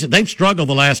 let's face it, they've struggled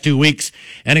the last 2 weeks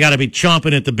and they got to be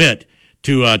chomping at the bit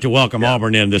to welcome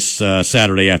Auburn in this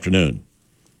Saturday afternoon.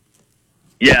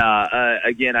 Yeah,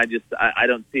 again, I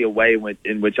don't see a way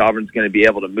in which Auburn's going to be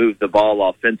able to move the ball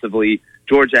offensively.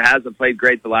 Georgia hasn't played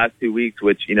great the last 2 weeks,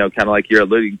 which, kind of like you're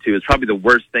alluding to, is probably the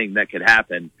worst thing that could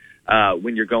happen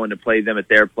when you're going to play them at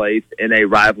their place in a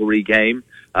rivalry game.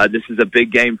 This is a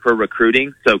big game for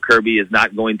recruiting, so Kirby is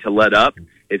not going to let up.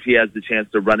 If he has the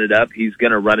chance to run it up, he's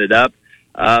going to run it up.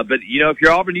 But, if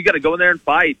you're Auburn, you got to go in there and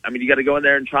fight. I mean, you got to go in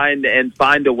there and try and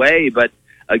find a way. But,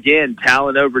 again,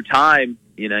 talent over time,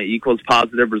 equals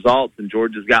positive results, and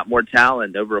Georgia's got more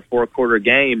talent over a 4-quarter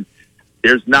game.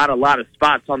 There's not a lot of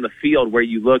spots on the field where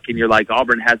you look and you're like,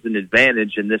 Auburn has an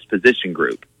advantage in this position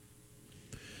group.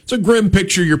 It's a grim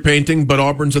picture you're painting, but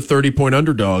Auburn's a 30-point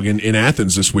underdog in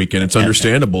Athens this weekend. It's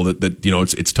understandable that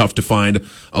it's tough to find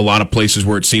a lot of places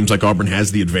where it seems like Auburn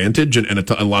has the advantage, and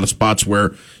a lot of spots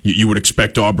where you would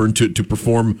expect Auburn to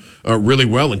perform really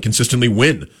well and consistently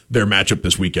win their matchup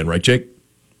this weekend, right, Jake?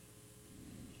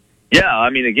 Yeah, I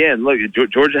mean, again, look,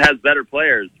 Georgia has better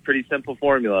players. Pretty simple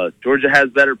formula. Georgia has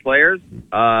better players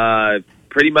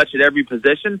pretty much at every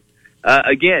position.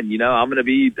 Again, I'm going to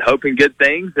be hoping good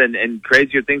things and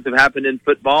crazier things have happened in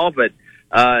football, but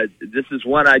this is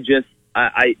one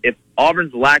if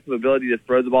Auburn's lack of ability to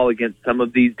throw the ball against some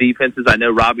of these defenses, I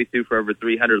know Robbie threw for over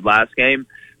 300 last game,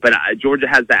 but Georgia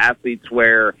has the athletes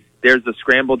where there's a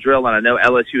scramble drill, and I know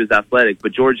LSU is athletic,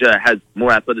 but Georgia has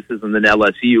more athleticism than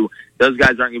LSU. Those guys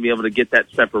aren't going to be able to get that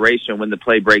separation when the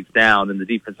play breaks down and the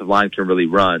defensive line can really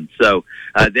run. So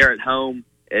they're at home.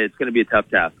 It's going to be a tough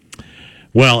task.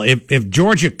 Well, if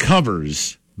Georgia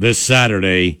covers, this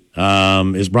Saturday.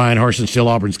 Is Brian Harsin still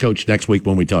Auburn's coach next week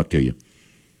when we talk to you?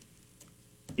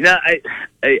 You know,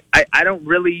 I don't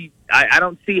really, I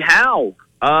don't see how.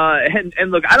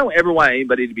 And look, I don't ever want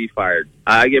anybody to be fired.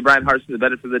 I give Brian Harsin the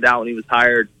benefit of the doubt when he was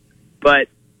hired. But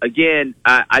again,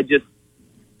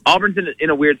 Auburn's in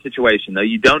a weird situation, though.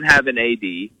 You don't have an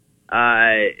AD.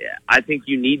 I think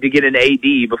you need to get an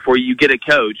AD before you get a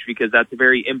coach, because that's a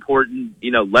very important,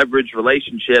 leverage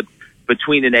relationship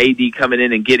between an AD coming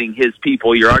in and getting his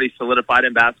people. You're already solidified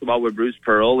in basketball with Bruce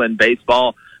Pearl and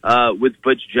baseball with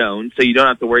Butch Jones, so you don't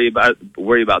have to worry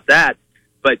about that.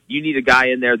 But you need a guy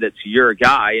in there that's your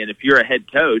guy, and if you're a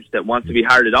head coach that wants to be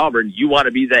hired at Auburn, you want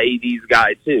to be the AD's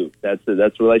guy too. That's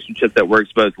a relationship that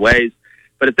works both ways.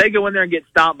 But if they go in there and get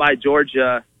stomped by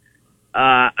Georgia,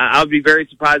 I would be very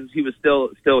surprised if he was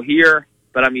still here.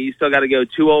 But I mean, you still got to go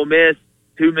to Ole Miss,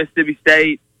 to Mississippi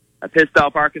State, a pissed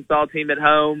off Arkansas team at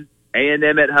home,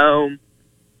 A&M at home.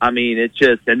 I mean, it's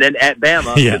just, and then at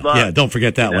Bama. Good luck. Yeah, don't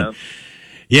forget that one.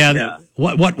 Yeah.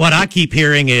 What I keep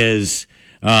hearing is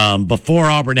before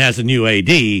Auburn has a new AD,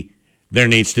 there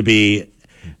needs to be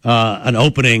an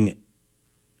opening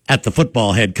at the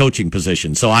football head coaching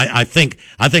position. So I think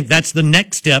that's the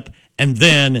next step, and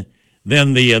then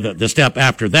the step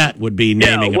after that would be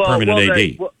naming a permanent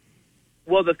AD.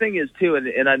 Well, the thing is too,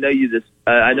 and I know you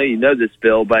know this,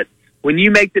 Bill, but when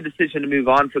you make the decision to move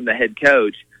on from the head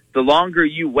coach, the longer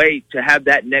you wait to have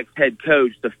that next head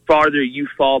coach, the farther you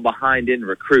fall behind in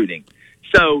recruiting.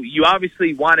 So you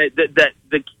obviously want it.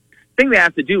 The thing they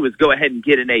have to do is go ahead and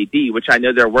get an AD, which I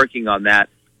know they're working on that.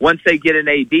 Once they get an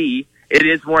AD, it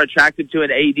is more attractive to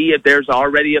an AD if there's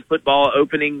already a football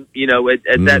opening,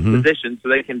 at that position, so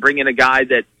they can bring in a guy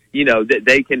that, that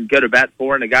they can go to bat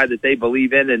for, and a guy that they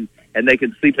believe in, and they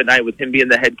can sleep at night with him being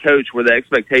the head coach, where the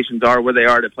expectations are where they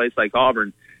are at a place like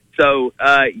Auburn. So,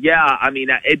 I mean,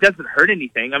 it doesn't hurt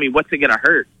anything. I mean, what's it going to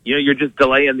hurt? You're just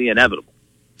delaying the inevitable.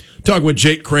 Talking with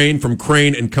Jake Crane from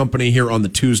Crane and Company here on the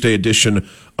Tuesday edition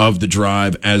of The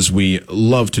Drive, as we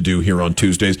love to do here on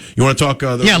Tuesdays. You want to talk?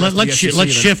 Let's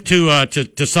shift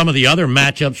to some of the other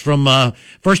matchups from.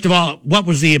 First of all, what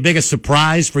was the biggest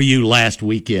surprise for you last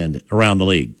weekend around the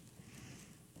league?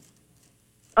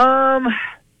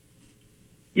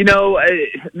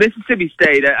 Mississippi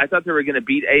State. I thought they were going to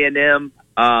beat A&M.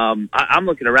 I'm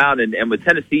looking around, and with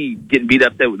Tennessee getting beat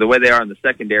up the way they are in the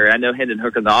secondary, I know Hendon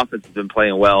Hooker in the offense has been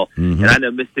playing well, and I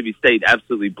know Mississippi State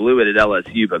absolutely blew it at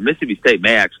LSU, but Mississippi State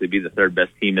may actually be the third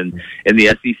best team in the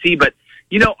SEC. But,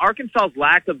 Arkansas's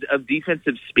lack of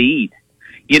defensive speed,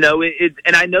 and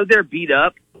I know they're beat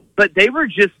up, but they were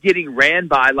just getting ran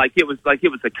by like it was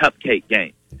a cupcake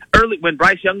game. Early, when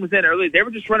Bryce Young was in early, they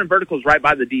were just running verticals right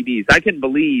by the DBs. I couldn't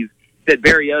believe that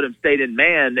Barry Odom stayed in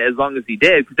man as long as he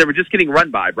did, because they were just getting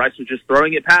run by. Bryce was just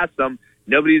throwing it past them.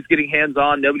 Nobody was getting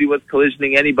hands-on. Nobody was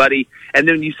collisioning anybody. And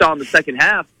then you saw in the second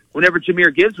half, whenever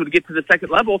Jahmyr Gibbs would get to the second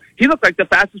level, he looked like the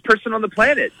fastest person on the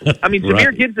planet. I mean,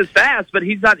 Jahmyr Gibbs is fast, but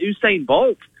he's not Usain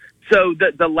Bolt. So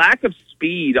the lack of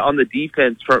speed on the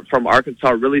defense from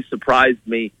Arkansas really surprised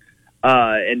me.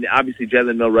 And obviously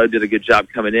Jalen Milroe did a good job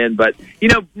coming in. But,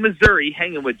 Missouri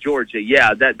hanging with Georgia,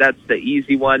 that's the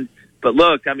easy one. But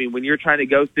look, I mean, when you're trying to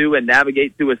go through and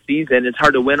navigate through a season, it's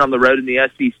hard to win on the road in the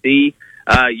SEC.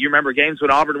 You remember games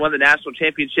when Auburn won the national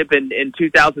championship in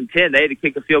 2010. They had to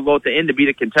kick a field goal at the end to beat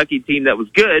a Kentucky team that was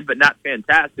good, but not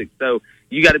fantastic. So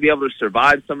you got to be able to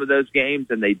survive some of those games,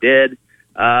 and they did.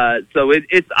 So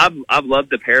I've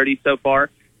loved the parity so far.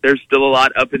 There's still a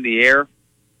lot up in the air,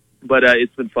 but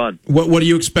it's been fun. What are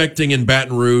you expecting in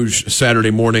Baton Rouge Saturday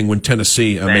morning when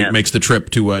Tennessee makes the trip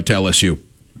to LSU?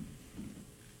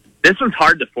 This one's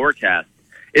hard to forecast.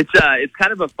 It's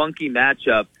kind of a funky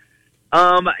matchup.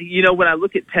 When I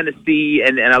look at Tennessee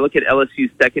and I look at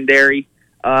LSU's secondary,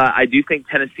 I do think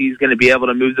Tennessee's going to be able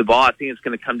to move the ball. I think it's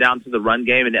going to come down to the run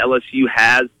game, and LSU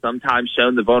has sometimes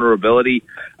shown the vulnerability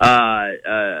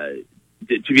to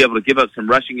be able to give up some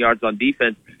rushing yards on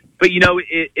defense. But,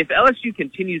 if LSU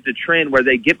continues to trend where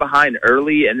they get behind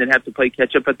early and then have to play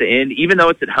catch-up at the end, even though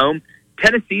it's at home,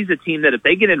 Tennessee's a team that if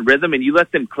they get in rhythm and you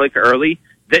let them click early,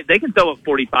 they can throw up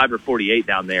 45 or 48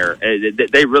 down there.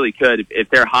 They really could if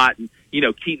they're hot. And,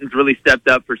 Keaton's really stepped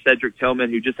up for Cedric Tillman,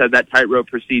 who just had that tightrope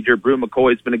procedure. Brew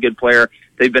McCoy's been a good player.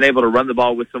 They've been able to run the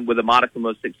ball with a modicum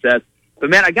of success. But,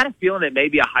 man, I got a feeling it may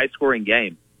be a high-scoring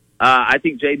game. I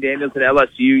think Jay Daniels at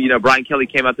LSU, Brian Kelly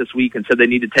came out this week and said they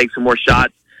need to take some more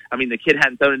shots. I mean, the kid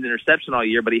hadn't thrown an interception all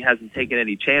year, but he hasn't taken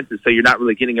any chances, so you're not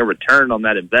really getting a return on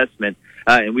that investment.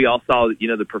 And we all saw,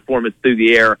 the performance through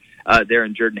the air there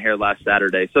in Jordan-Hare last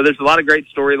Saturday. So there's a lot of great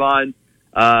storylines.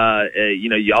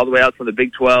 You all the way out from the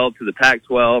Big 12 to the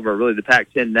Pac-12, or really the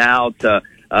Pac-10 now to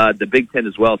the Big 10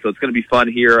 as well. So it's going to be fun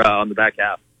here on the back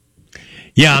half.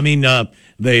 Yeah, I mean,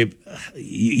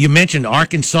 you mentioned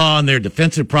Arkansas and their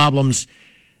defensive problems.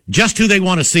 Just who they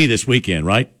want to see this weekend,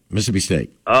 right? Mississippi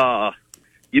State. I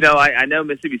know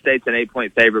Mississippi State's an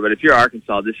 8-point favorite, but if you're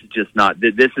Arkansas, this is just not.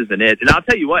 This isn't it. And I'll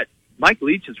tell you what, Mike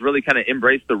Leach has really kind of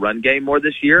embraced the run game more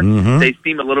this year. Mm-hmm. They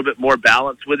seem a little bit more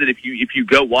balanced with it. If you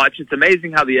go watch, it's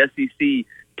amazing how the SEC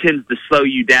tends to slow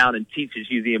you down and teaches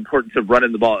you the importance of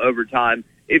running the ball over time.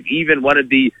 If even one of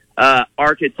the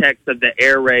architects of the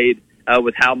air raid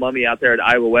with Hal Mumme out there at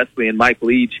Iowa Wesleyan, Mike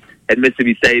Leach at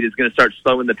Mississippi State is going to start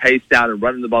slowing the pace down and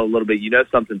running the ball a little bit,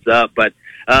 something's up. But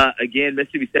again,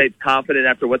 Mississippi State's confident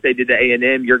after what they did to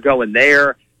A&M. You're going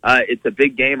there. It's a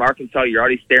big game. Arkansas, you're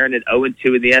already staring at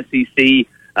 0-2 in the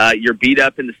SEC. You're beat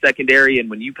up in the secondary, and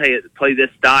when you play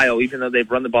this style, even though they've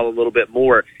run the ball a little bit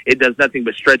more, it does nothing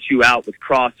but stretch you out with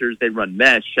crossers. They run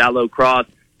mesh, shallow cross,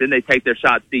 then they take their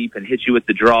shots deep and hit you with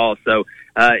the draw. So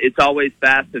it's always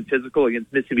fast and physical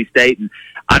against Mississippi State, and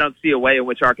I don't see a way in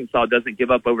which Arkansas doesn't give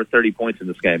up over 30 points in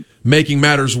this game. Making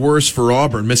matters worse for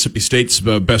Auburn, Mississippi State's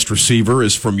best receiver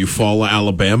is from Eufaula,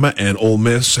 Alabama, and Ole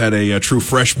Miss had a true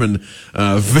freshman,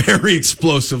 very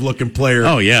explosive-looking player.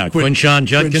 Oh, yeah, Quinshawn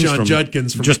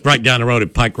Judkins from just right down the road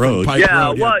at Pike Road. Look,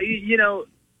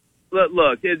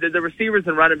 the receivers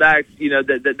and running backs,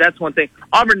 that's one thing.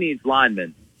 Auburn needs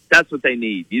linemen. That's what they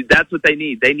need. That's what they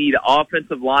need. They need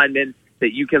offensive linemen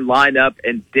that you can line up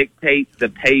and dictate the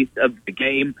pace of the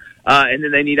game. And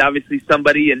then they need, obviously,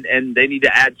 somebody, and they need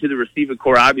to add to the receiving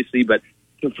core, obviously. But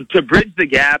to bridge the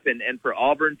gap and for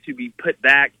Auburn to be put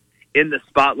back in the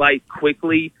spotlight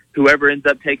quickly, whoever ends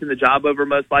up taking the job over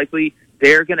most likely,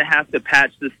 they're going to have to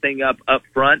patch this thing up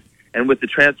front. And with the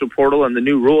transfer portal and the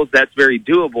new rules, that's very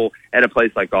doable at a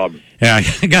place like Auburn. Yeah,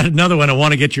 I got another one I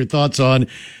want to get your thoughts on.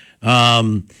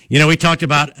 We talked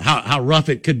about how rough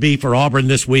it could be for Auburn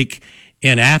this week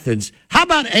in Athens. How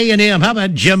about A&M? How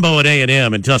about Jimbo at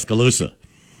A&M in Tuscaloosa?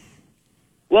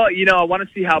 Well, I want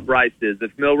to see how Bryce is.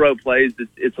 If Milroe plays,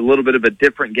 it's a little bit of a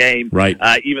different game. Right.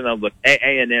 Even though, look,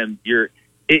 A&M,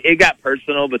 it got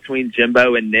personal between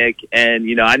Jimbo and Nick, and,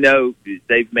 I know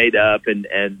they've made up,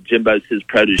 and Jimbo's his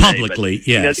protege. Publicly, but,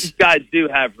 yes. These guys do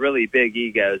have really big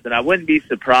egos, and I wouldn't be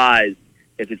surprised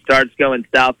if it starts going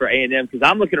south for A&M, because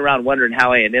I'm looking around wondering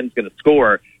how A&M's going to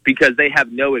score, because they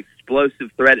have no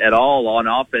explosive threat at all on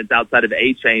offense outside of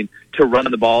A-Chain to run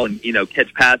the ball and,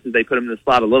 catch passes. They put him in the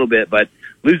slot a little bit, but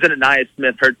losing Anaya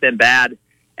Smith hurts them bad,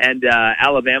 and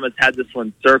Alabama's had this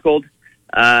one circled.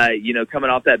 Coming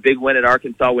off that big win at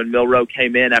Arkansas when Milroe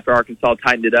came in after Arkansas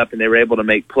tightened it up and they were able to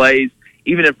make plays.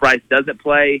 Even if Bryce doesn't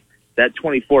play, that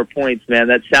 24 points, man,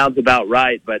 that sounds about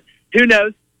right, but who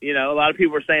knows? A lot of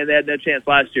people were saying they had no chance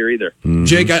last year either. Mm-hmm.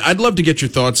 Jake, I'd love to get your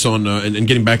thoughts on, and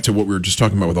getting back to what we were just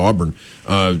talking about with Auburn,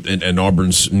 and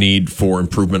Auburn's need for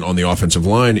improvement on the offensive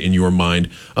line in your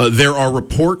mind. There are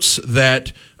reports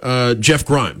that Jeff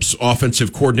Grimes,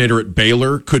 offensive coordinator at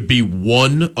Baylor, could be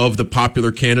one of the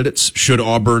popular candidates should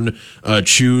Auburn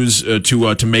choose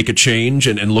to make a change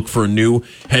and look for a new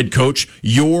head coach.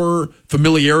 Your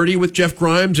familiarity with Jeff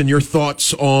Grimes and your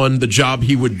thoughts on the job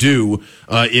he would do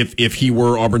if he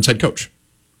were Auburn's head coach.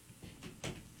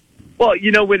 Well,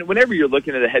 whenever you're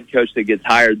looking at a head coach that gets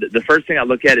hired, the first thing I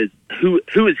look at is who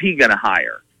is he going to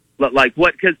hire? Like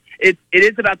what? Because it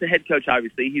is about the head coach.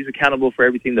 Obviously, he's accountable for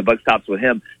everything. The buck stops with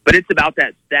him. But it's about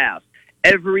that staff.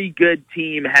 Every good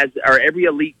team every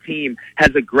elite team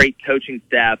has a great coaching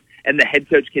staff, and the head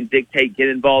coach can dictate, get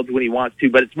involved when he wants to.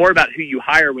 But it's more about who you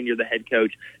hire when you're the head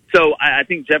coach. So I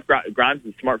think Jeff Grimes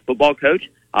is a smart football coach.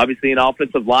 Obviously, an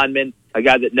offensive lineman, a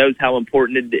guy that knows how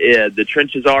important the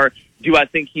trenches are. Do I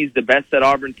think he's the best that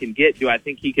Auburn can get? Do I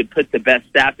think he could put the best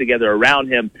staff together around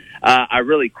him? I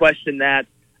really question that.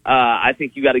 I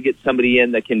think you got to get somebody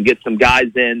in that can get some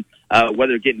guys in,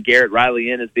 whether getting Garrett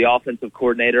Riley in as the offensive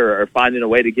coordinator or finding a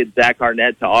way to get Zach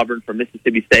Arnett to Auburn from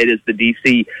Mississippi State as the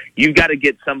DC. You've got to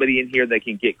get somebody in here that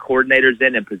can get coordinators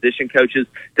in and position coaches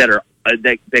that are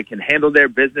that can handle their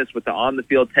business with the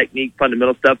on-the-field technique,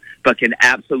 fundamental stuff, but can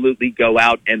absolutely go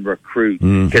out and recruit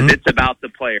because it's about the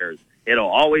players.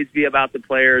 It'll always be about the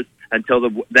players until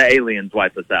the aliens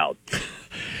wipe us out.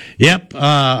 Yep.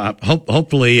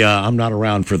 Hopefully, I'm not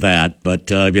around for that,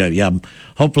 but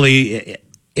hopefully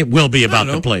it will be about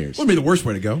the players. Wouldn't be the worst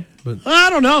way to go. But I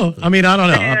don't know. I don't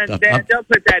know. Man, Dan, don't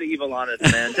put that evil on us,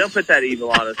 man. Don't put that evil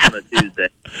on us on a Tuesday.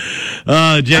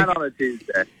 Jake, not on a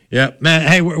Tuesday. Yeah, man.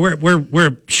 Hey,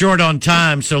 we're short on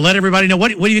time, so let everybody know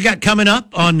what do you got coming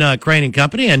up on Crane and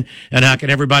Company, and how can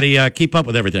everybody keep up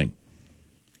with everything?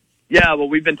 Yeah, well,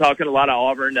 we've been talking a lot of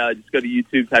Auburn. Just go to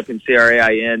YouTube, type in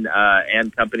CRAIN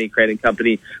and Company, Creating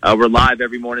Company. We're live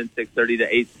every morning, 6:30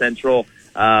 to 8 Central.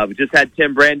 We just had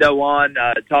Tim Brando on,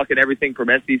 talking everything from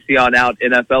SEC on out,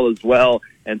 NFL as well,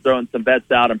 and throwing some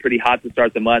bets out. I'm pretty hot to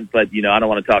start the month, but, I don't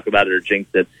want to talk about it or jinx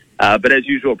it. But as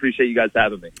usual, appreciate you guys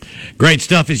having me. Great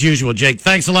stuff as usual, Jake.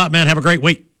 Thanks a lot, man. Have a great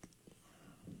week.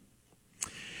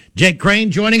 Jake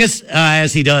Crane joining us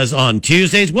as he does on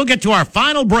Tuesdays. We'll get to our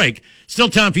final break. Still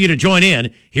time for you to join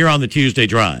in here on the Tuesday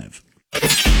Drive.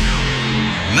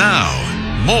 Now,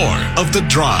 more of The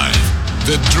Drive.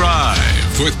 The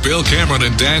Drive with Bill Cameron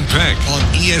and Dan Peck on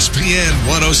ESPN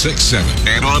 106.7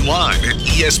 and online at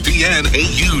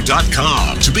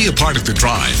ESPNAU.com. To be a part of The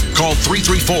Drive, call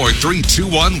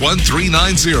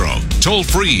 334-321-1390. Toll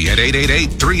free at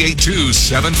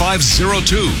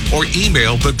 888-382-7502 or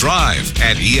email The Drive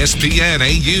at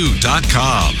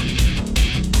ESPNAU.com.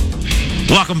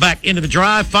 Welcome back into The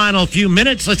Drive. Final few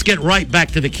minutes. Let's get right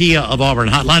back to the Kia of Auburn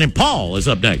hotline. And Paul is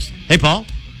up next. Hey, Paul.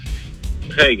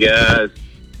 Hey, guys.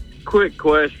 Quick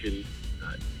question.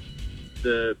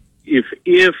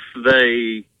 If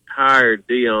they hired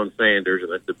Deion Sanders,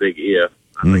 and that's a big if,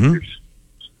 I think there's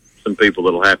some people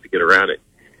that'll have to get around it.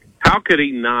 How could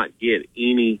he not get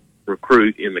any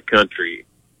recruit in the country?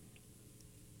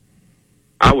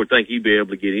 I would think he'd be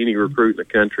able to get any recruit in the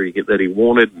country that he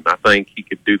wanted, and I think he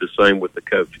could do the same with the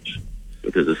coaches,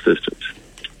 with his assistants.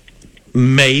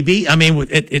 Maybe. I mean,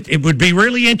 it would be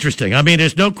really interesting. I mean,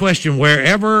 there's no question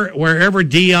wherever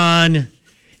Deion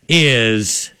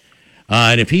is,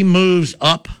 and if he moves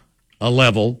up a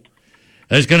level,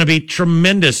 there's going to be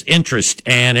tremendous interest,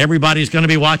 and everybody's going to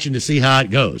be watching to see how it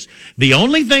goes. The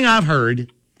only thing I've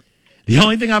heard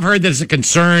that is a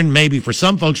concern maybe for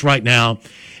some folks right now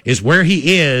is where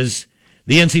he is,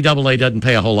 the NCAA doesn't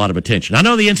pay a whole lot of attention. I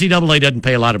know the NCAA doesn't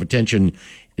pay a lot of attention.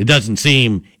 It doesn't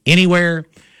seem anywhere.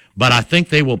 But I think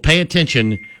they will pay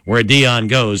attention where Deion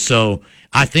goes. So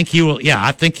I think he will. Yeah,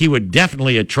 I think he would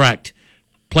definitely attract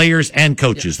players and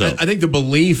coaches, though. I think the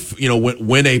belief,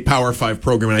 when a Power 5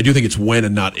 program, and I do think it's when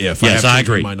and not if. Yes, I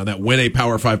agree. Mind on that. When a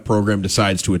Power 5 program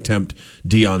decides to attempt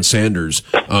Deion Sanders,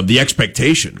 the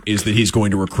expectation is that he's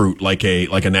going to recruit like a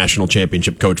national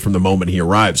championship coach from the moment he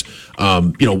arrives.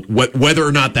 Whether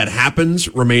or not that happens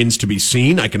remains to be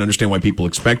seen. I can understand why people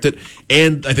expect it,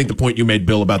 and I think the point you made,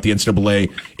 Bill, about the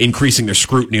NCAA increasing their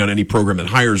scrutiny on any program that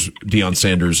hires Deion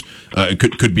Sanders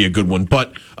could be a good one.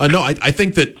 But no, I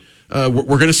think that. We're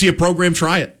going to see a program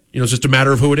try it. It's just a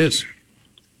matter of who it is.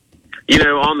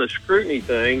 On the scrutiny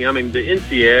thing, I mean, the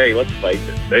NCAA, let's face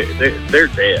it, they're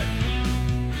dead.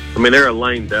 I mean, they're a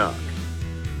lame duck.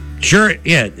 Sure,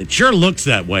 yeah, it sure looks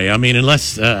that way. I mean,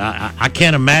 unless I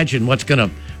can't imagine what's going to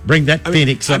bring that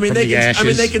Phoenix up from the ashes. I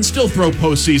mean, they can still throw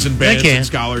postseason bans and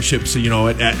scholarships,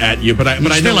 at you. But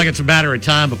I feel like it's a matter of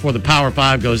time before the Power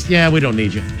 5 goes, yeah, we don't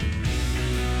need you.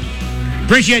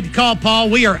 Appreciate the call, Paul.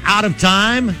 We are out of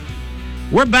time.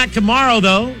 We're back tomorrow,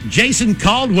 though. Jason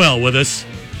Caldwell with us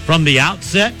from the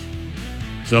outset.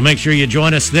 So make sure you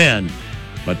join us then.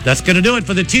 But that's going to do it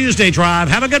for the Tuesday Drive.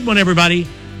 Have a good one, everybody.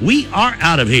 We are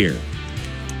out of here.